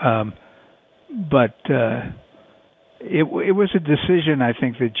prerogative. But it was a decision I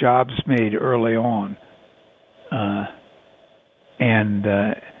think that Jobs made early on, and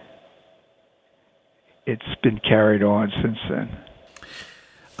it's been carried on since then.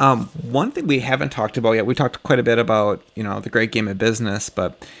 One thing we haven't talked about yet, we talked quite a bit about, the great game of business,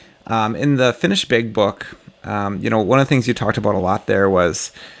 but in the Finish Big book, one of the things you talked about a lot there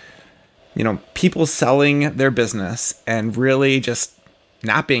was, people selling their business and really just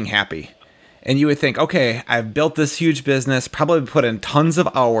not being happy. And you would think, okay, I've built this huge business, probably put in tons of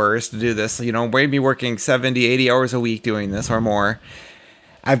hours to do this, maybe working 70, 80 hours a week doing this or more.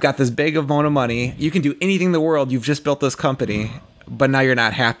 I've got this big amount of money. You can do anything in the world. You've just built this company, but now you're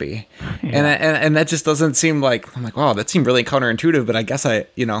not happy. Yeah. And that just doesn't seem like, I'm like, wow, that seemed really counterintuitive, but I guess if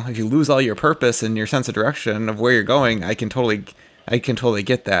you lose all your purpose and your sense of direction of where you're going, I can totally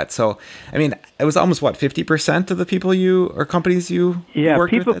get that. So, it was almost 50% of the people or companies you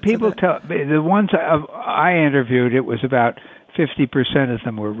worked with? People tell the ones I interviewed, it was about 50% of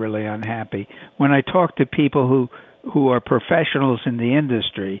them were really unhappy. When I talk to people who are professionals in the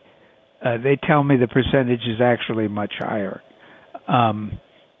industry, they tell me the percentage is actually much higher.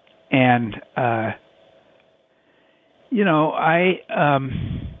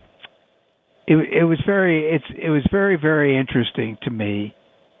 It was very, very interesting to me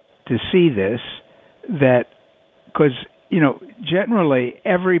to see this, that because generally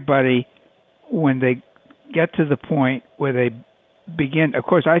everybody, when they get to the point where they begin, of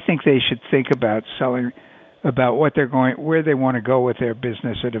course I think they should think about selling about where they want to go with their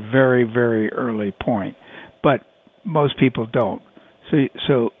business at a very, very early point. But most people don't.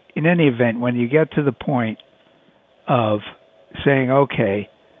 So in any event, when you get to the point of saying, okay,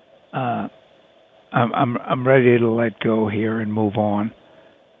 I'm ready to let go here and move on,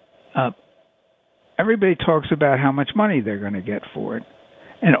 everybody talks about how much money they're going to get for it.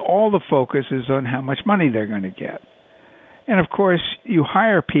 And all the focus is on how much money they're going to get. And of course, you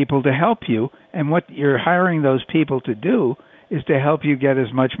hire people to help you, and what you're hiring those people to do is to help you get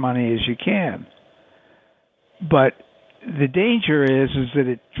as much money as you can. But the danger is that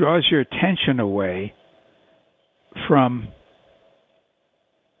it draws your attention away from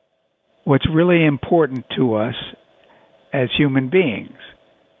what's really important to us as human beings,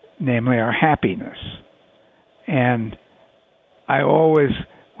 namely our happiness. And I always,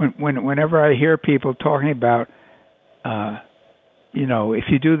 whenever I hear people talking about, if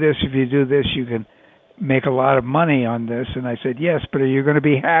you do this, you can make a lot of money on this. And I said, yes, but are you going to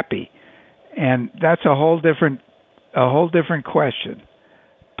be happy? And that's a whole different question,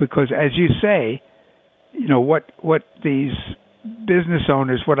 because as you say, what these business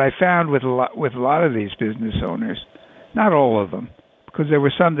owners, what I found with a lot of these business owners, not all of them, because there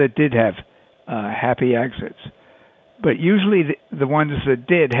were some that did have happy exits, but usually the ones that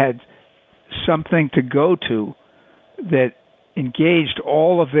did had something to go to that engaged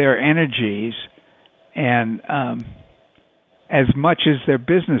all of their energies and as much as their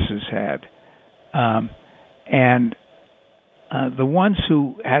businesses had. And the ones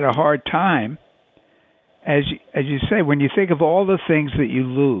who had a hard time, as you say, when you think of all the things that you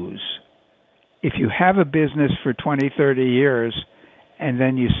lose, if you have a business for 20, 30 years and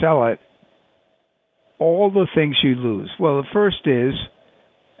then you sell it, all the things you lose. Well, the first is,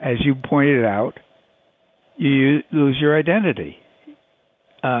 as you pointed out, you lose your identity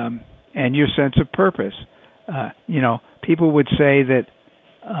and your sense of purpose. People would say that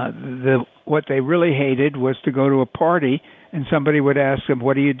what they really hated was to go to a party and somebody would ask them,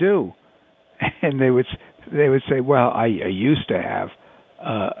 "What do you do?" And they would say, "Well, I used to have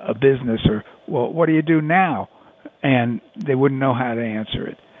a business," or, "Well, what do you do now?" And they wouldn't know how to answer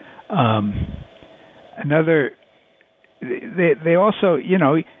it. They also,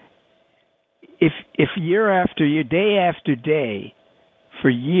 if year after year, day after day, for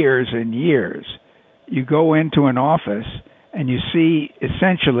years and years, you go into an office and you see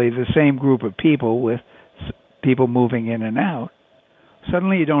essentially the same group of people with people moving in and out,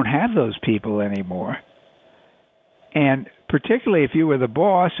 suddenly you don't have those people anymore. And particularly if you were the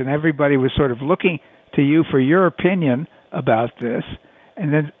boss and everybody was sort of looking to you for your opinion about this,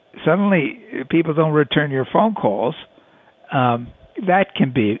 and then suddenly people don't return your phone calls, that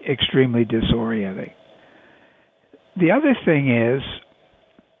can be extremely disorienting. The other thing is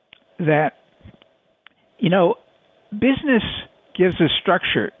that, business gives a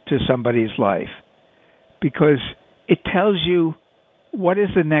structure to somebody's life because it tells you what is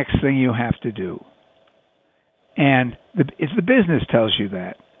the next thing you have to do. And it's the business tells you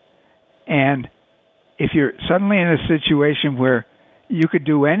that. And if you're suddenly in a situation where you could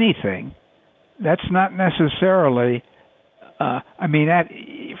do anything, that's not necessarily,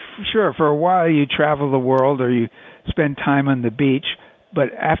 sure, for a while you travel the world or you spend time on the beach,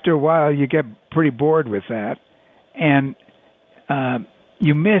 but after a while you get pretty bored with that. And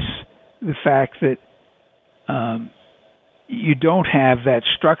you miss the fact that you don't have that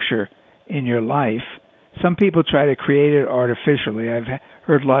structure in your life. Some people try to create it artificially. I've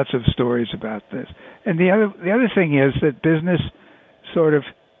heard lots of stories about this. And the other thing is that business sort of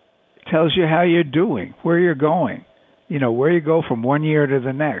tells you how you're doing, where you're going, where you go from one year to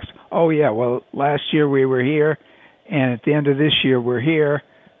the next. Oh, yeah, well, last year we were here, and at the end of this year we're here.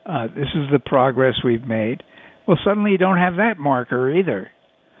 This is the progress we've made. Well, suddenly you don't have that marker either.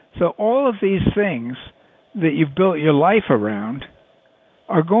 So all of these things that you've built your life around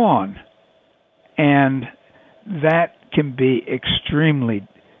are gone. And that can be extremely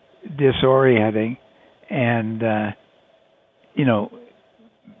disorienting and,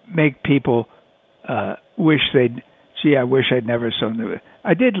 make people wish I wish I'd never sown it.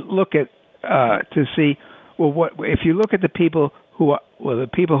 I did look at to see, what if you look at the people who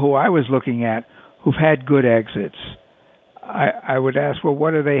I was looking at who've had good exits, I would ask,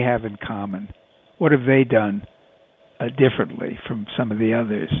 what do they have in common? What have they done differently from some of the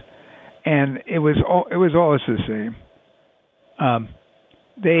others? And it was always the same.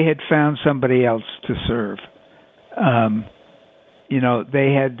 They had found somebody else to serve.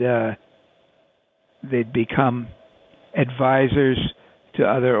 They'd become advisors to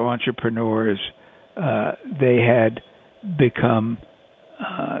other entrepreneurs. They had become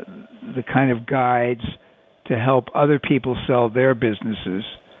the kind of guides to help other people sell their businesses.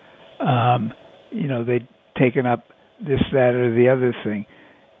 They'd taken up this, that, or the other thing.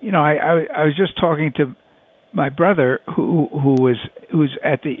 I was just talking to my brother who's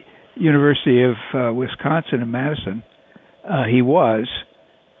at the University of Wisconsin in Madison. And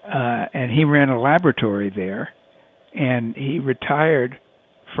he ran a laboratory there, and he retired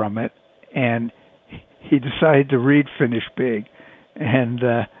from it, and he decided to read Finish Big. And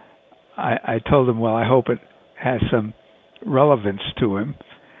I told him, well, I hope it has some relevance to him.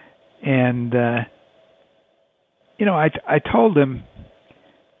 And I told him,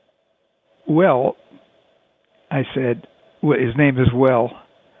 well, I said, his name is Will.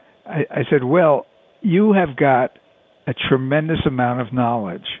 I said, well, you have got a tremendous amount of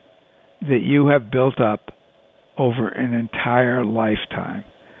knowledge that you have built up over an entire lifetime.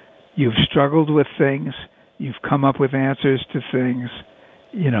 You've struggled with things. You've come up with answers to things.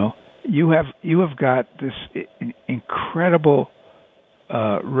 You have got this incredible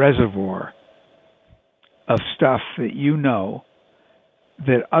reservoir of stuff that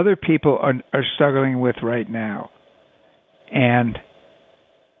that other people are struggling with right now. And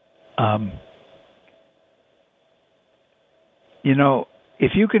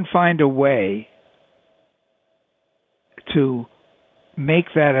if you can find a way to make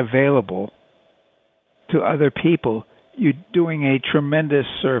that available to other people, you're doing a tremendous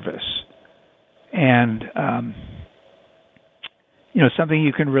service. And, something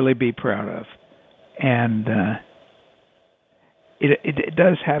you can really be proud of. And it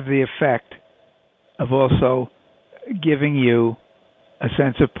does have the effect of also giving you a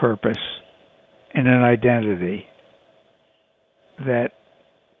sense of purpose and an identity that,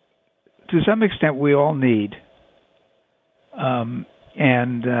 to some extent, we all need.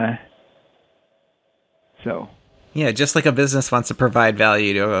 Yeah, just like a business wants to provide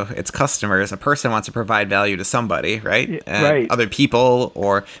value to its customers, a person wants to provide value to somebody, right? And right. Other people,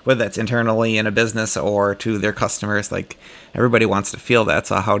 or whether that's internally in a business or to their customers, like everybody wants to feel that.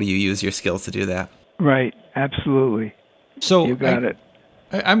 So how do you use your skills to do that? Right, absolutely. So you got it.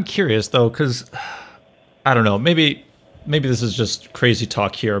 I'm curious though, because I don't know, maybe this is just crazy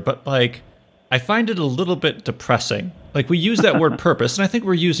talk here, but like I find it a little bit depressing. Like we use that word purpose, and I think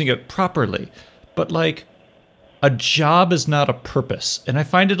we're using it properly, but like a job is not a purpose. And I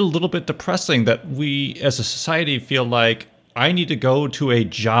find it a little bit depressing that we as a society feel like I need to go to a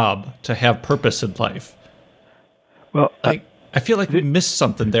job to have purpose in life. Well, I feel like we missed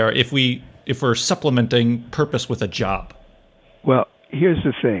something there if we're supplementing purpose with a job. Well, here's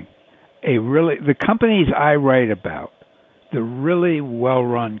the thing. The companies I write about, the really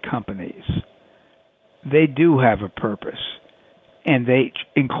well-run companies, they do have a purpose. And they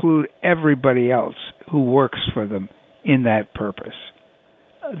include everybody else who works for them in that purpose.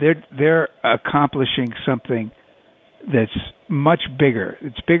 They're accomplishing something that's much bigger.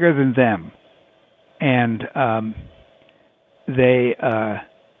 It's bigger than them, and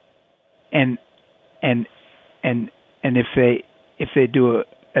if they do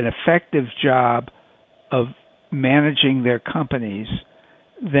an effective job of managing their companies,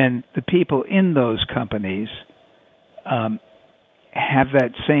 then the people in those companies have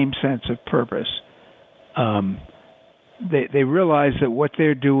that same sense of purpose. They realize that what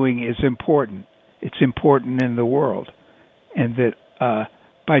they're doing is important. It's important in the world, and that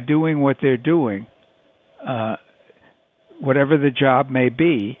by doing what they're doing, whatever the job may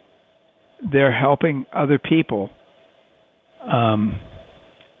be, they're helping other people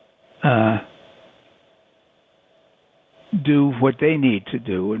do what they need to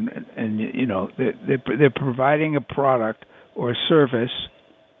do, and they're providing a product or a service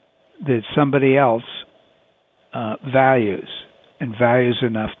that somebody else values and values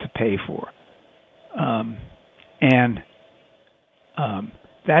enough to pay for.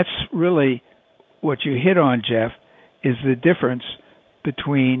 That's really what you hit on, Jeff, is the difference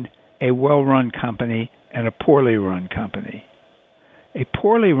between a well-run company and a poorly run company. A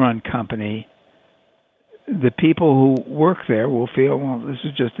poorly run company, the people who work there will feel, well, this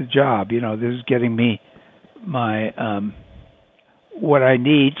is just a job. This is getting me my what I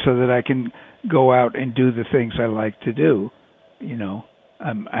need so that I can go out and do the things I like to do.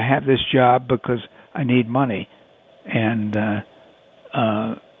 I have this job because I need money, and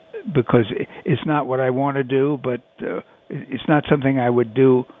because it's not what I want to do, but it's not something I would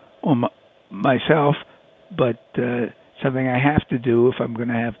do on myself, but something I have to do if I'm going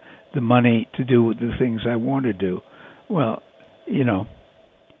to have the money to do the things I want to do. Well,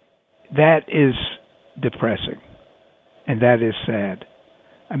 that is depressing, and that is sad.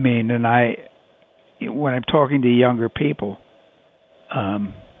 I mean, and when I'm talking to younger people,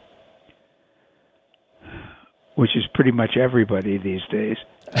 which is pretty much everybody these days.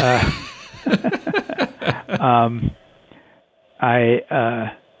 I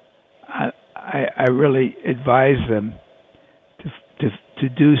really advise them to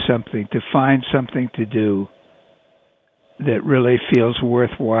do something, to find something to do that really feels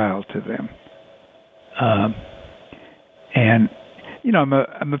worthwhile to them. And you know,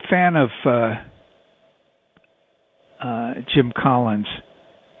 I'm a fan of Jim Collins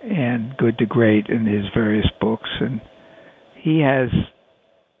and Good to Great in his various books, and he has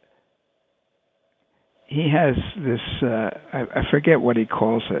this I forget what he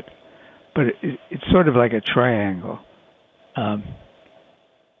calls it, but it's sort of like a triangle.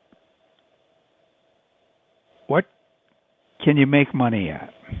 What can you make money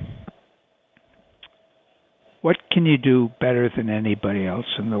at? What can you do better than anybody else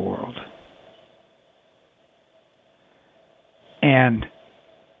in the world? And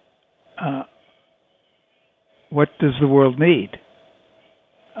what does the world need?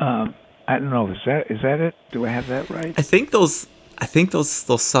 I don't know. Is that it? Do I have that right? I think those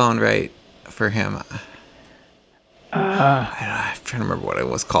sound right for him. I'm trying to remember what it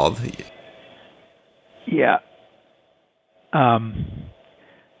was called. Yeah. I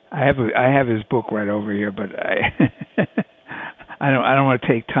have his book right over here, but I don't want to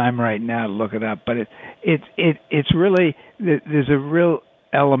take time right now to look it up. But it's really, there's a real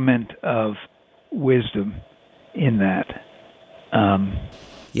element of wisdom in that.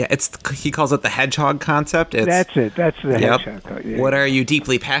 Yeah, he calls it the hedgehog concept. That's it. That's the hedgehog. Yeah. What are you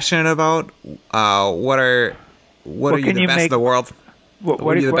deeply passionate about? What are you the best in the world?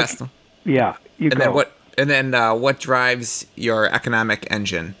 What are you the best? Yeah, what drives your economic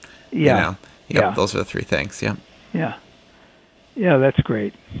engine? Yeah. Those are the three things. Yeah, that's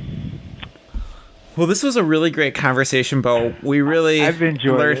great. Well, this was a really great conversation, Bo. I've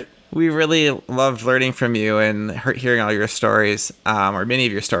enjoyed it. We really loved learning from you and hearing all your stories, or many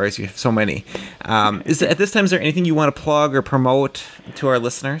of your stories. You have so many. At this time, is there anything you want to plug or promote to our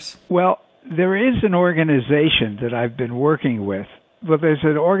listeners? Well, there is an organization that I've been working with. Well, there's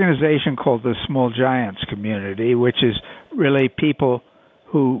an organization called the Small Giants Community, which is really people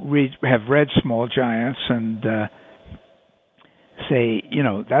who have read Small Giants and say,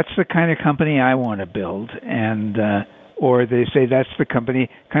 that's the kind of company I want to build, and or they say that's the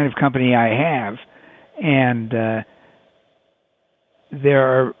kind of company I have, and there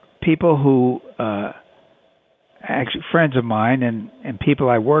are people who actually friends of mine and people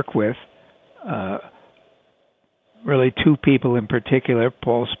I work with. Really, two people in particular,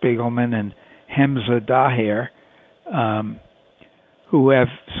 Paul Spiegelman and Hemza Daher, who have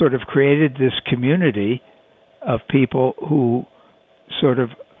sort of created this community of people who sort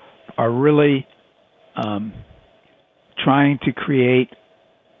of are really trying to create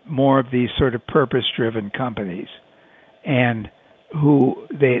more of these sort of purpose-driven companies, and who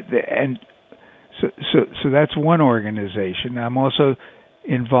so that's one organization. I'm also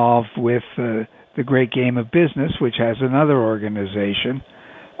involved with the Great Game of Business, which has another organization,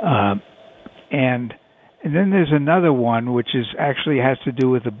 and then there's another one which is actually has to do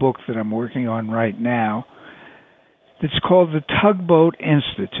with the book that I'm working on right now. It's called the Tugboat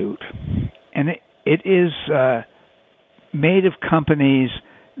Institute, and it is made of companies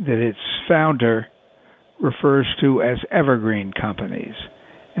that its founder refers to as evergreen companies,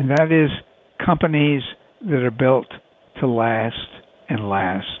 and that is companies that are built to last and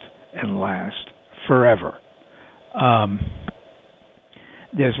last and last forever.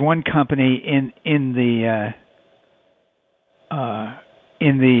 There's one company in the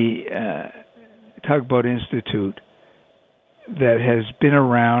Tugboat Institute that has been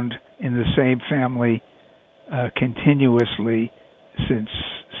around in the same family continuously since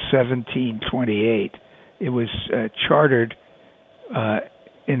 1728. It was chartered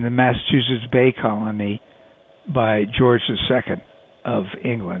in the Massachusetts Bay Colony by George II of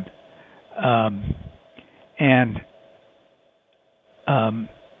England.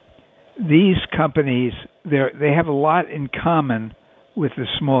 These companies, they have a lot in common with the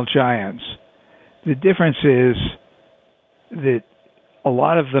Small Giants. The difference is that a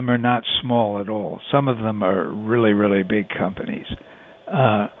lot of them are not small at all. Some of them are really, really big companies,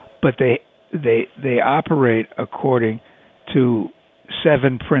 but they operate according to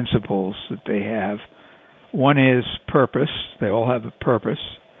 7 principles that they have. One is purpose. They all have a purpose.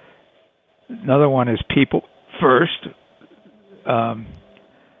 Another one is people first.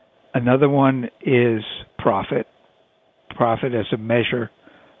 Another one is profit. Profit as a measure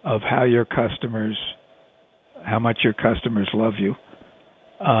of how much your customers love you.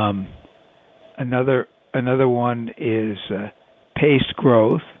 Another one is paced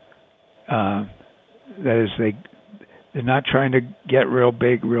growth. That is, they're not trying to get real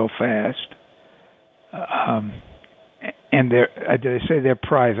big real fast. And did I say they're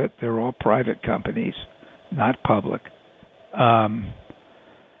private? They're all private companies, not public. They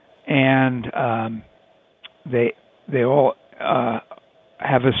all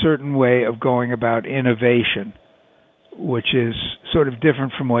have a certain way of going about innovation, which is sort of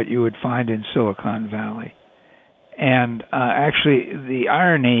different from what you would find in Silicon Valley. And actually, the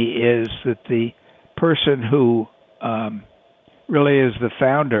irony is that the person who really is the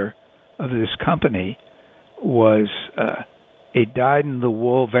founder of this company was a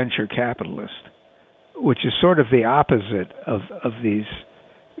dyed-in-the-wool venture capitalist, which is sort of the opposite of these,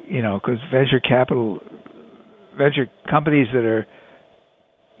 because venture companies that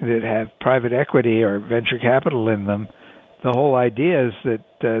have private equity or venture capital in them, the whole idea is that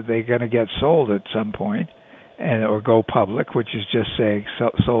they're going to get sold at some point, or go public, which is just saying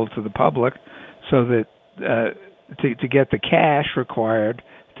sold to the public, so that to get the cash required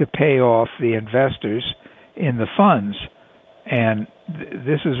to pay off the investors in the funds. And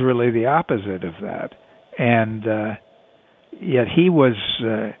this is really the opposite of that. And yet he was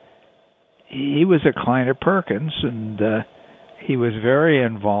a Kleiner Perkins, and he was very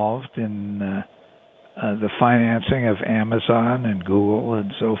involved in the financing of Amazon and Google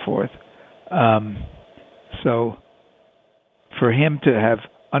and so forth. So for him to have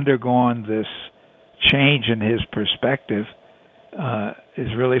undergone this change in his perspective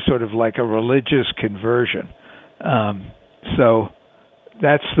is really sort of like a religious conversion. So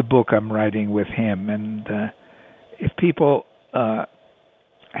that's the book I'm writing with him. And if people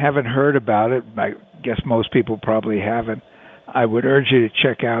haven't heard about it, I guess most people probably haven't, I would urge you to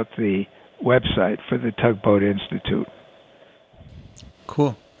check out the website for the Tugboat Institute.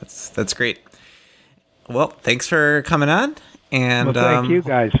 Cool. That's great. Well, thanks for coming on. And well, thank you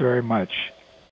guys very much.